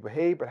how we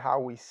behave, but how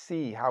we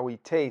see, how we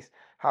taste,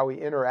 how we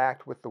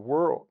interact with the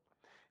world.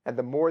 And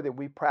the more that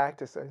we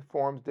practice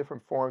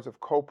different forms of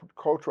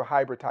cultural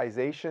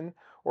hybridization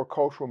or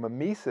cultural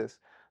mimesis,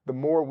 the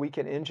more we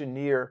can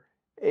engineer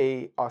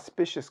a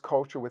auspicious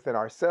culture within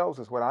ourselves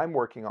is what I'm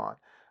working on.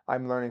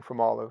 I'm learning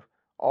from all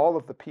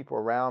of the people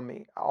around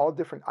me, all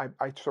different.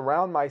 I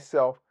surround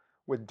myself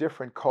with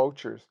different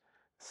cultures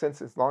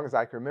since as long as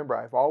I can remember.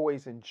 I've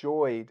always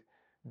enjoyed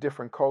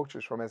different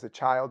cultures, from as a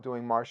child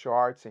doing martial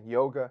arts and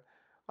yoga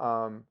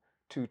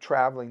to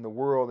traveling the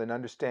world and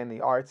understanding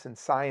the arts and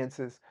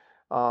sciences.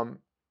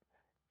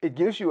 it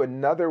gives you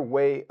another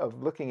way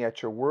of looking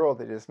at your world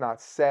that is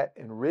not set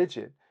and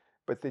rigid,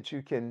 but that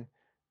you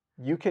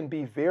can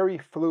be very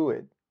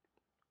fluid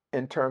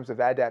in terms of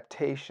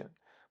adaptation.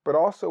 But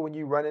also when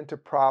you run into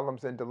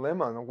problems and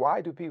dilemmas,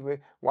 why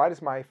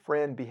does my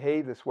friend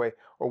behave this way?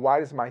 Or why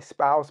does my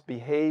spouse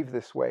behave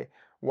this way?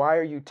 Why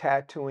are you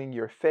tattooing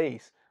your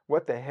face?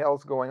 What the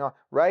hell's going on?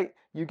 Right?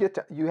 You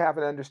have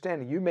an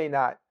understanding. You may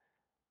not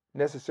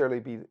necessarily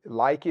be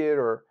like it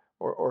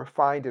or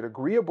find it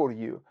agreeable to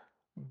you,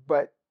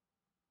 but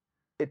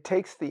it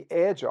takes the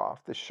edge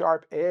off, the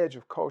sharp edge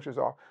of cultures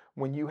off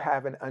when you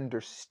have an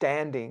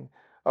understanding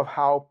of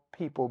how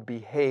people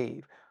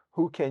behave.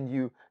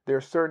 There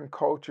are certain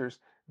cultures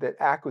that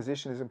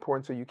acquisition is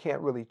important, so you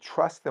can't really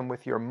trust them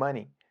with your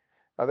money.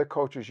 Other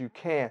cultures you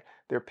can.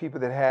 There are people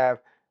that have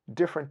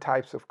different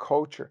types of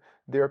culture.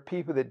 There are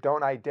people that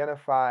don't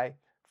identify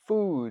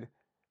food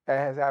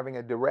as having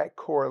a direct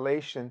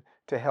correlation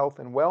to health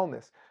and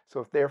wellness.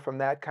 So if they're from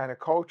that kind of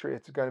culture,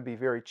 it's going to be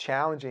very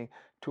challenging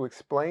to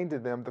explain to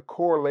them the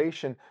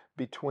correlation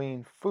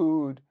between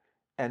food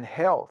and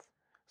health.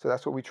 So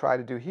that's what we try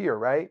to do here,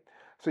 right?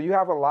 So you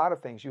have a lot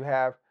of things. You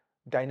have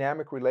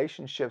dynamic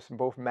relationships in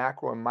both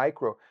macro and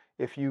micro.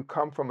 If you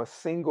come from a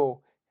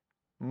single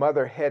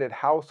mother-headed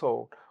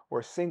household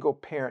or a single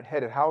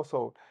parent-headed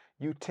household,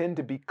 you tend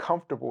to be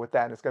comfortable with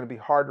that, and it's going to be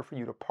harder for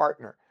you to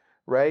partner,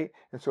 right?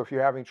 And so if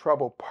you're having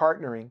trouble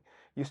partnering,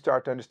 you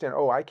start to understand,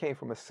 oh, I came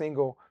from a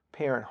single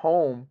parent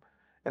home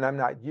and I'm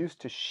not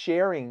used to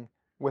sharing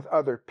with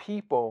other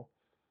people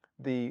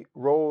the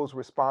roles,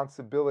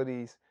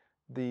 responsibilities,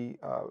 the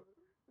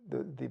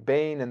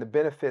bane and the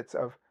benefits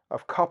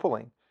of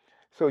coupling.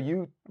 So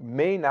you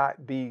may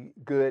not be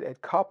good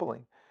at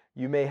coupling.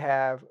 You may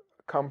have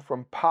come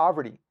from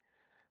poverty,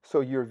 so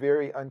you're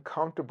very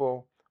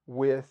uncomfortable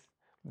with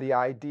the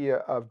idea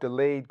of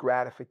delayed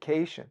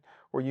gratification.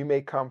 Or you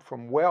may come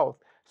from wealth,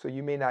 so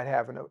you may not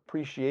have an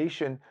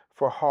appreciation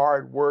for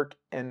hard work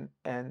and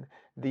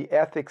the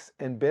ethics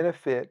and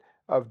benefit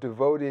of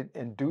devoted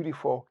and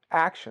dutiful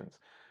actions.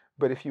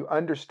 But if you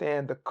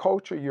understand the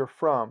culture you're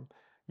from,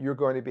 you're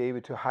going to be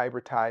able to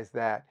hybridize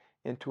that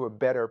into a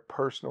better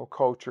personal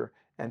culture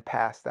and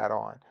pass that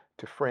on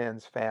to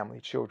friends,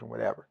 family, children,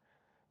 whatever.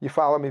 You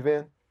follow me,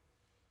 Vin?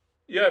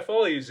 Yeah, I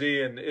follow you,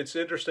 Z, and it's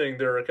interesting.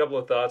 There are a couple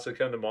of thoughts that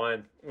come to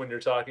mind when you're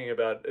talking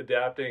about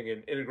adapting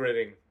and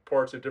integrating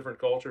parts of different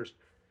cultures.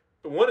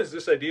 One is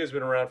this idea has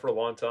been around for a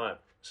long time.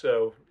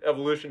 So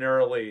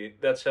evolutionarily,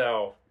 that's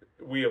how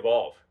we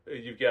evolve.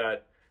 You've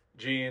got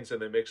genes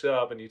and they mix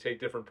up and you take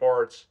different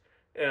parts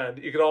and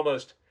you can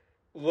almost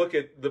look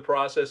at the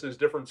process as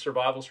different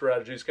survival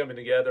strategies coming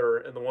together,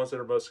 and the ones that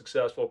are most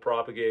successful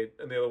propagate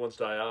and the other ones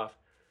die off.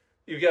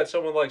 You've got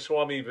someone like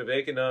Swami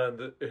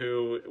Vivekananda,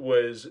 who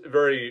was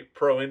very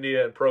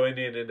pro-India and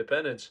pro-Indian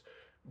independence,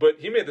 but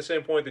he made the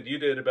same point that you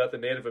did about the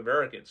Native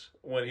Americans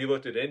when he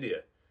looked at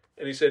India.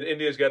 And he said,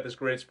 India's got this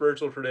great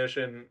spiritual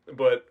tradition,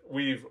 but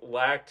we've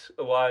lacked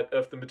a lot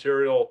of the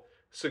material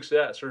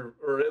success, or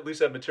at least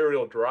that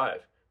material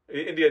drive.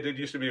 India did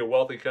used to be a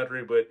wealthy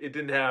country, but it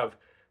didn't have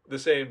the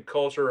same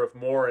culture of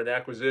more and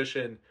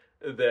acquisition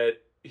that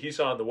he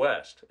saw in the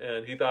West.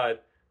 And he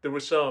thought there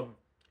was some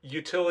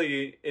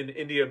utility in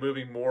India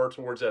moving more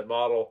towards that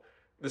model,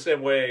 the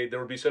same way there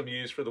would be some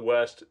use for the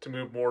West to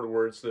move more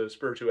towards the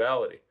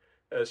spirituality.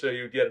 So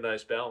you get a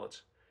nice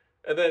balance.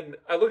 And then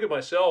I look at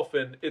myself,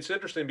 and it's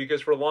interesting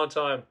because for a long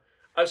time,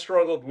 I've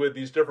struggled with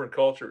these different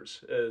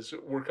cultures, as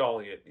we're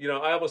calling it. You know,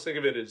 I almost think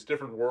of it as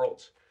different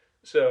worlds.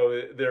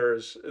 So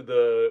there's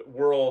the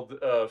world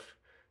of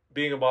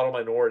being a model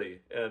minority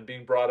and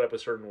being brought up a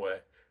certain way.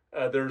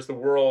 There's the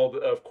world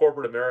of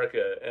corporate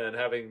America and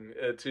having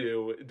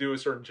to do a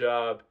certain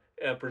job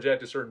and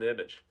project a certain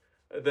image.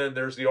 Then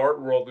there's the art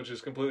world, which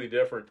is completely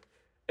different.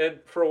 And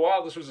for a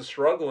while, this was a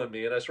struggle in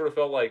me, and I sort of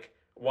felt like,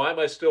 why am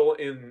I still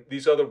in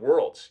these other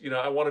worlds? You know,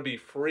 I want to be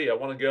free. I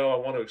want to go. I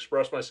want to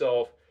express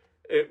myself.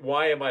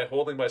 Why am I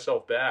holding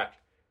myself back?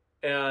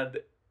 And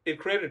it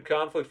created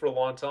conflict for a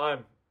long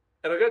time.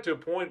 And I got to a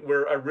point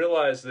where I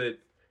realized that,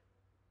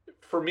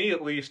 for me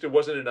at least, it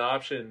wasn't an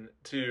option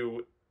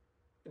to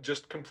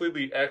just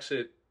completely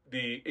exit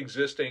the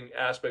existing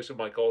aspects of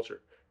my culture.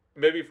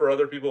 Maybe for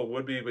other people it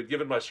would be, but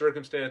given my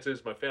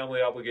circumstances, my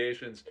family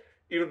obligations,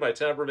 even my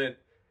temperament,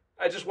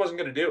 I just wasn't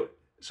going to do it.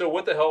 So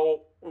what the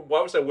hell,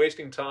 why was I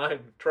wasting time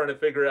trying to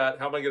figure out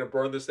how am I going to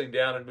burn this thing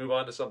down and move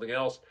on to something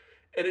else?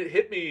 And it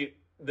hit me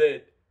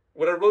that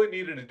what I really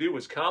needed to do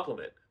was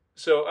complement.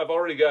 So I've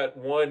already got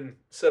one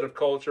set of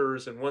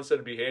cultures and one set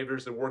of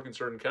behaviors that work in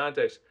certain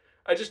contexts.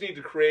 I just need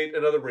to create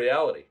another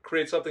reality,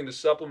 create something to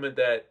supplement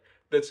that,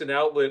 that's an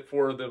outlet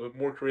for the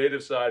more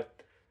creative side.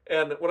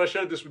 And when I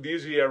shared this with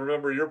you, I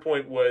remember your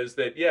point was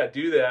that, yeah,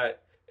 do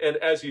that. And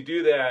as you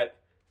do that,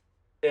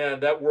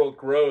 and that world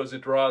grows,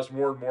 it draws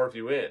more and more of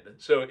you in.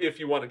 So if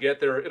you want to get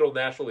there, it'll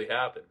naturally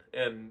happen.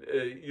 And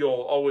you'll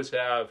always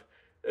have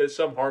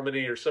some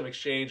harmony or some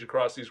exchange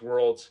across these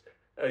worlds.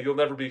 You'll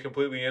never be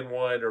completely in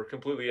one or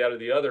completely out of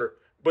the other,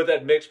 but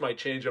that mix might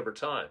change over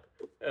time.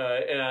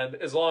 And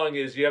as long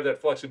as you have that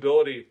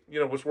flexibility, you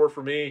know, what's worked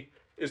for me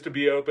is to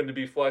be open, to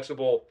be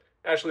flexible,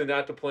 actually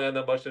not to plan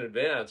that much in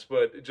advance,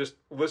 but just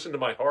listen to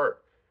my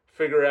heart,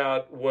 figure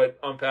out what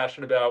I'm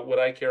passionate about, what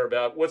I care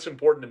about, what's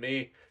important to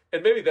me.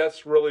 And maybe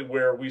that's really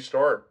where we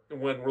start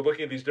when we're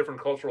looking at these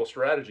different cultural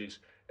strategies.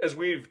 As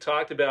we've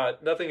talked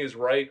about, nothing is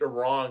right or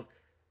wrong.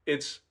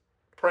 It's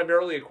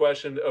primarily a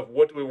question of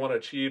what do we want to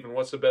achieve and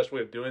what's the best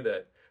way of doing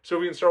that. So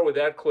we can start with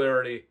that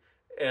clarity,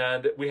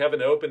 and we have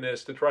an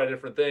openness to try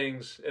different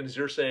things. And as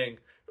you're saying,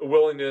 a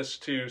willingness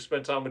to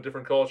spend time with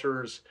different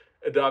cultures,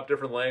 adopt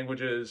different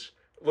languages,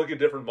 look at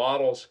different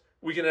models,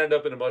 we can end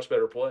up in a much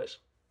better place.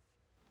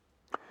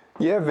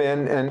 Yeah,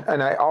 Vin,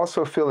 and I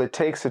also feel it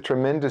takes a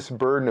tremendous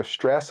burden of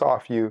stress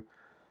off you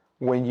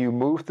when you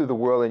move through the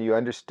world and you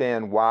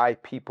understand why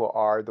people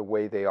are the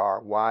way they are,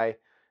 why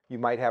you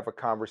might have a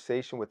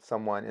conversation with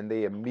someone and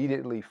they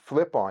immediately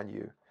flip on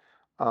you.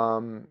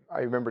 I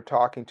remember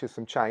talking to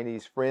some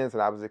Chinese friends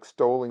and I was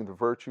extolling the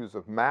virtues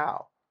of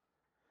Mao.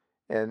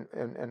 And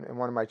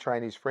one of my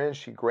Chinese friends,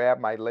 she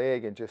grabbed my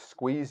leg and just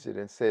squeezed it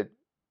and said,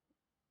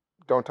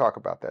 "Don't talk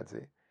about that, Z."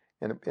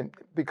 And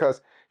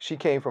because she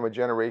came from a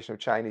generation of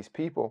Chinese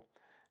people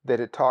that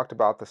had talked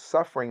about the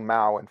suffering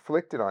Mao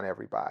inflicted on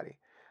everybody.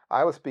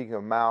 I was speaking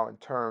of Mao in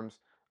terms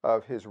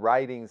of his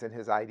writings and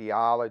his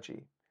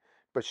ideology,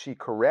 but she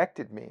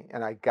corrected me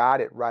and I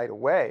got it right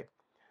away.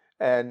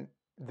 And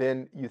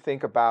then you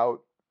think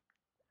about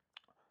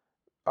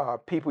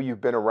people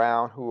you've been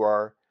around who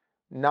are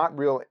not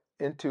real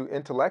into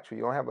intellectual.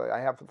 You don't have I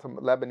have some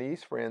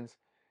Lebanese friends,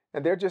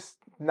 and they're just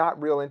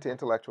not real into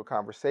intellectual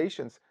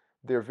conversations.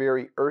 They're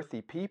very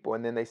earthy people.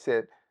 And then they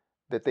said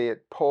that they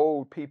had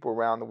polled people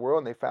around the world,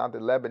 and they found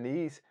that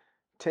Lebanese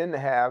tend to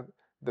have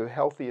the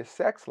healthiest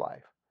sex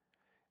life.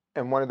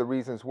 And one of the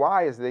reasons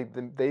why is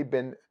they've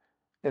been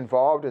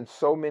involved in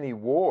so many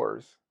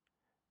wars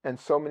and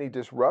so many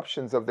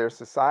disruptions of their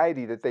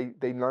society that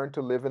they learn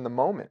to live in the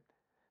moment.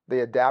 They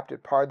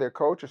adapted part of their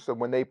culture. So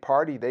when they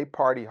party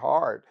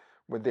hard.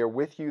 When they're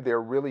with you,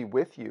 they're really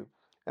with you.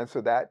 And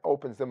so that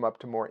opens them up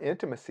to more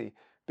intimacy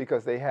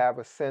because they have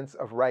a sense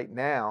of right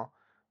now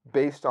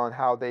based on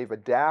how they've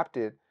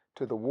adapted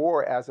to the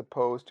war as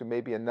opposed to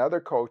maybe another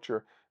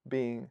culture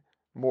being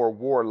more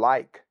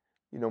warlike,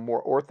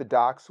 more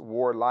orthodox,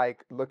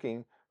 warlike,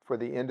 looking for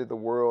the end of the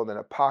world, an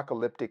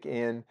apocalyptic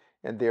end,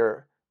 and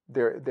they're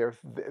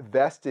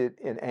vested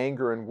in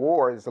anger and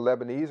war. As the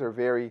Lebanese are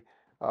very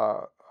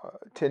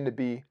tend to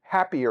be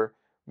happier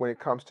when it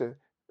comes to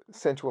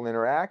sensual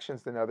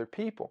interactions than other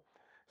people.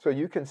 So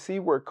you can see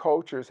where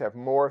cultures have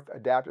morphed,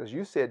 adapted, as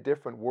you said,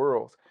 different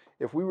worlds.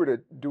 If we were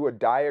to do a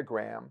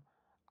diagram,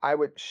 I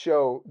would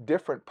show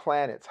different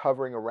planets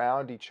hovering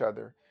around each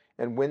other,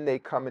 and when they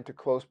come into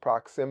close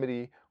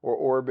proximity or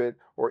orbit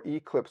or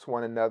eclipse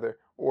one another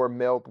or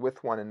meld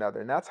with one another.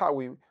 And that's how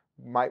we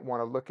might want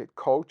to look at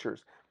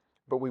cultures,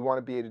 but we want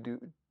to be able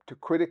to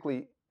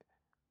critically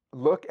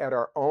look at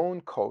our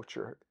own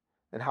culture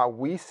and how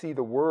we see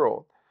the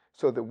world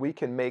so that we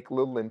can make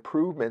little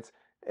improvements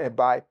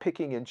by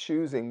picking and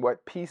choosing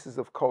what pieces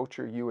of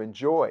culture you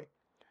enjoy.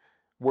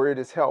 Where it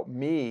has helped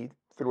me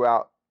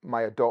throughout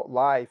my adult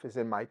life is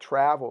in my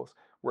travels.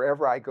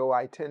 Wherever I go,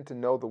 I tend to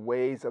know the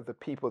ways of the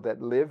people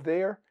that live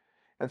there.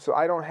 And so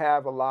I don't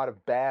have a lot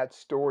of bad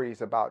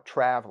stories about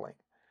traveling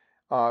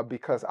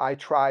because I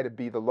try to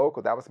be the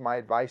local. That was my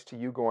advice to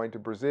you going to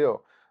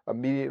Brazil.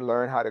 Immediately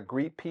learn how to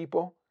greet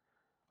people,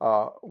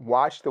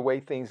 watch the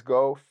way things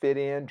go, fit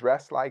in,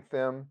 dress like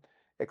them,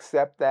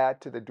 accept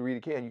that to the degree you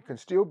can. You can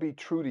still be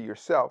true to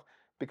yourself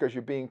because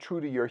you're being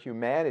true to your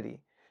humanity.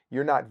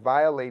 You're not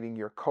violating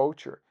your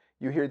culture.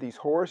 You hear these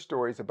horror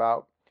stories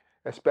about,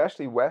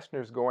 especially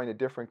Westerners going to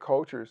different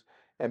cultures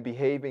and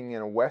behaving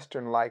in a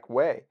Western-like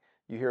way.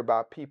 You hear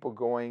about people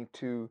going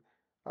to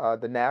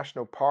the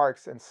national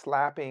parks and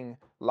slapping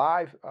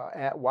live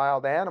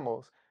wild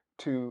animals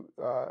to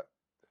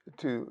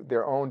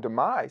their own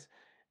demise.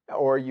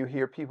 Or you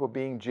hear people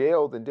being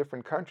jailed in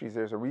different countries.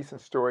 There's a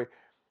recent story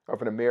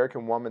of an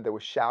American woman that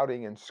was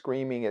shouting and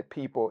screaming at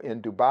people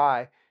in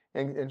Dubai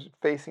and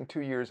facing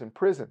 2 years in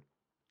prison.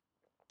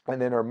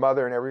 And then her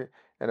mother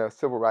and a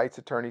civil rights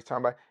attorney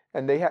talking about,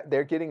 and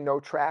they're getting no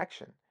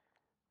traction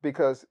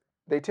because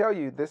they tell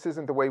you this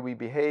isn't the way we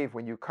behave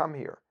when you come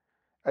here.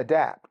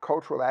 Adapt,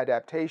 cultural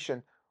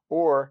adaptation,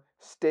 or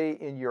stay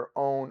in your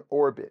own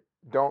orbit.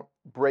 Don't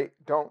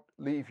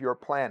leave your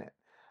planet.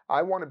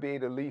 I want to be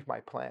able to leave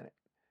my planet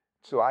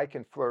so I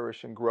can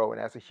flourish and grow.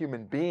 And as a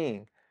human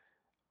being,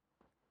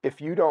 if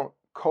you don't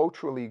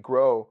culturally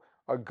grow,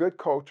 a good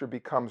culture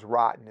becomes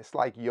rotten. It's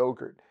like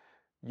yogurt.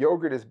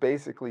 Yogurt is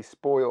basically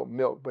spoiled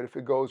milk, but if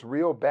it goes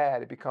real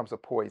bad, it becomes a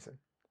poison.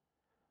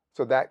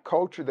 So that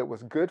culture that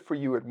was good for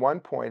you at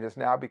one point has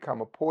now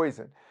become a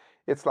poison.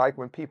 It's like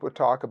when people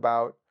talk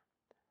about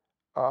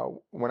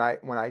when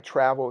I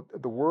traveled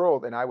the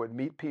world and I would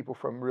meet people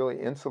from really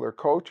insular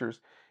cultures,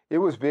 it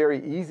was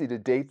very easy to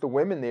date the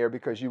women there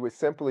because you would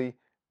simply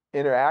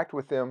interact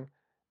with them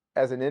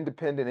as an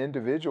independent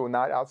individual,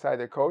 not outside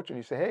their culture. And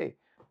you say, "Hey,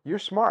 you're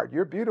smart,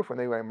 you're beautiful." And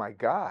they go, "My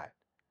God,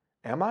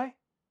 am I?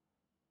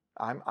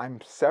 I'm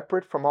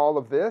separate from all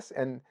of this."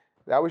 And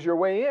that was your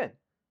way in.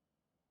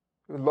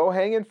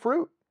 low-hanging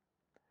fruit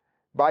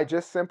by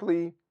just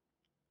simply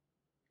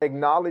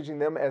acknowledging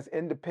them as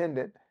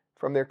independent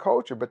from their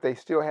culture, but they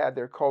still had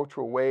their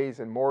cultural ways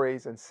and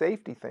mores and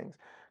safety things.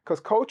 Because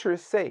culture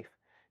is safe.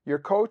 Your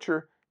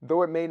culture,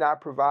 though it may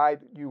not provide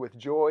you with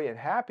joy and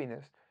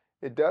happiness,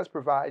 it does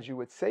provide you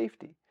with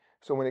safety.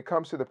 So when it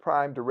comes to the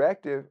prime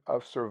directive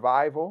of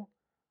survival,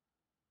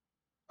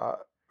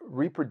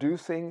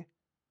 reproducing,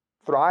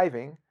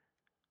 thriving,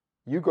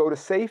 you go to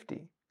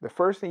safety. The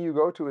first thing you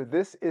go to is,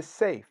 this is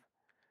safe.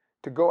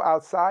 To go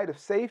outside of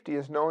safety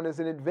is known as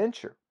an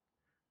adventure.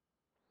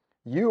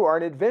 You are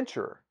an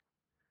adventurer.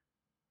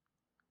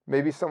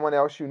 Maybe someone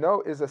else you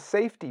know is a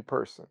safety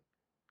person,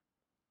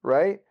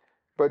 right?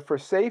 But for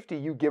safety,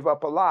 you give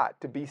up a lot.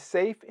 To be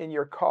safe in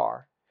your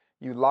car,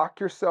 you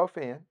lock yourself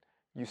in,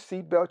 you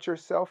seatbelt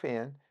yourself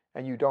in,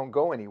 and you don't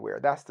go anywhere.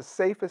 That's the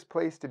safest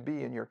place to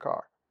be in your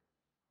car.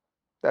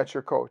 That's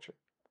your culture.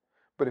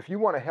 But if you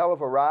want a hell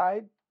of a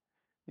ride,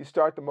 you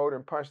start the motor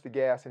and punch the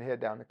gas and head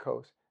down the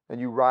coast, and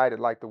you ride it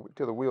like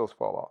till the wheels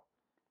fall off.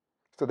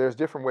 So there's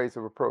different ways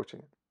of approaching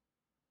it.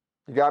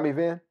 You got me,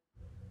 Vin?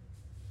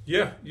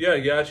 Yeah,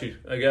 I got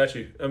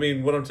you. I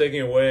mean, what I'm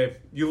taking away,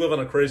 you live on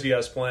a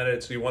crazy-ass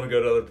planet, so you want to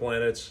go to other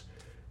planets.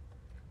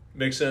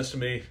 Makes sense to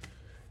me.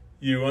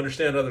 You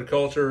understand other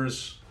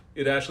cultures.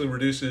 It actually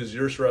reduces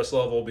your stress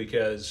level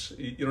because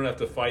you don't have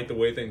to fight the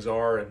way things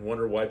are and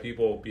wonder why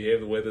people behave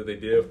the way that they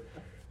do.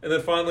 And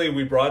then finally,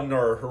 we broaden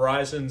our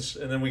horizons,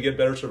 and then we get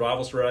better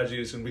survival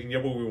strategies, and we can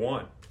get what we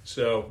want.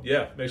 So,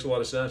 yeah, makes a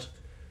lot of sense.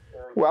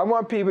 Well, I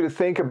want people to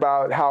think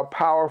about how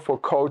powerful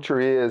culture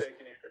is.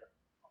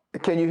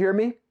 Can you hear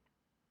me?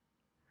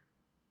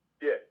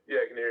 Yeah,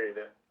 I can hear you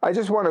now. I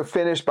just want to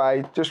finish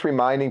by just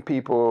reminding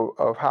people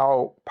of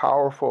how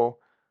powerful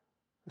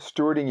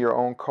stewarding your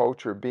own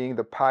culture, being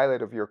the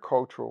pilot of your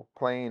cultural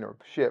plane or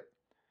ship.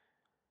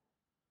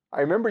 I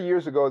remember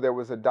years ago there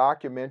was a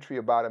documentary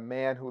about a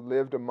man who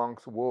lived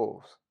amongst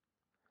wolves.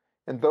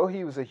 And though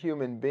he was a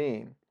human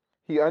being,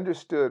 he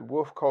understood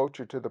wolf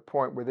culture to the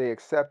point where they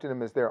accepted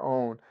him as their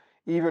own.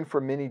 Even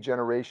for many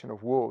generations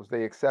of wolves,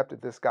 they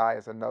accepted this guy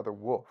as another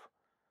wolf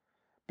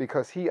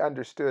because he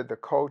understood the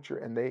culture,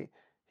 and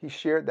he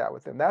shared that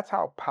with them. That's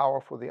how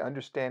powerful the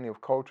understanding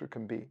of culture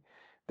can be,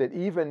 that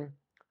even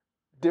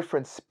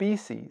different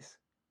species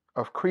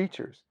of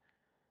creatures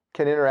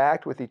can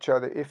interact with each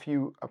other if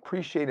you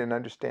appreciate and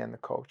understand the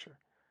culture.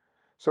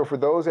 So for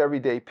those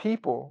everyday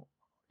people,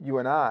 you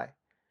and I,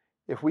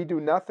 if we do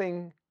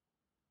nothing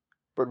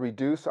but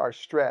reduce our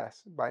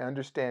stress by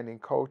understanding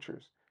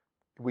cultures,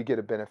 we get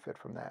a benefit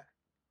from that.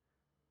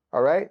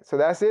 All right? So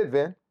that's it,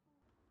 Vin.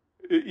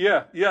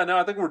 Yeah, no,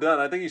 I think we're done.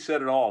 I think you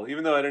said it all,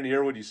 even though I didn't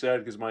hear what you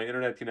said because my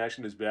internet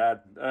connection is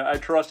bad. I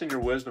trust in your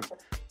wisdom.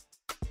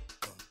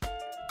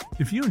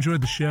 If you enjoyed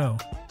the show,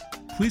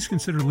 please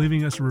consider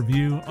leaving us a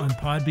review on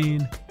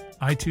Podbean,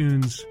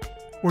 iTunes,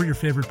 or your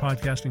favorite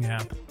podcasting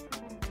app.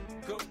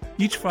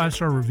 Each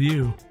 5-star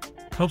review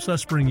helps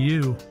us bring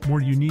you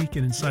more unique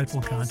and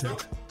insightful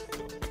content.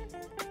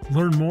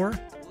 Learn more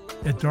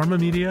at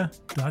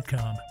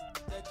dharmamedia.com.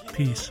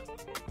 Peace.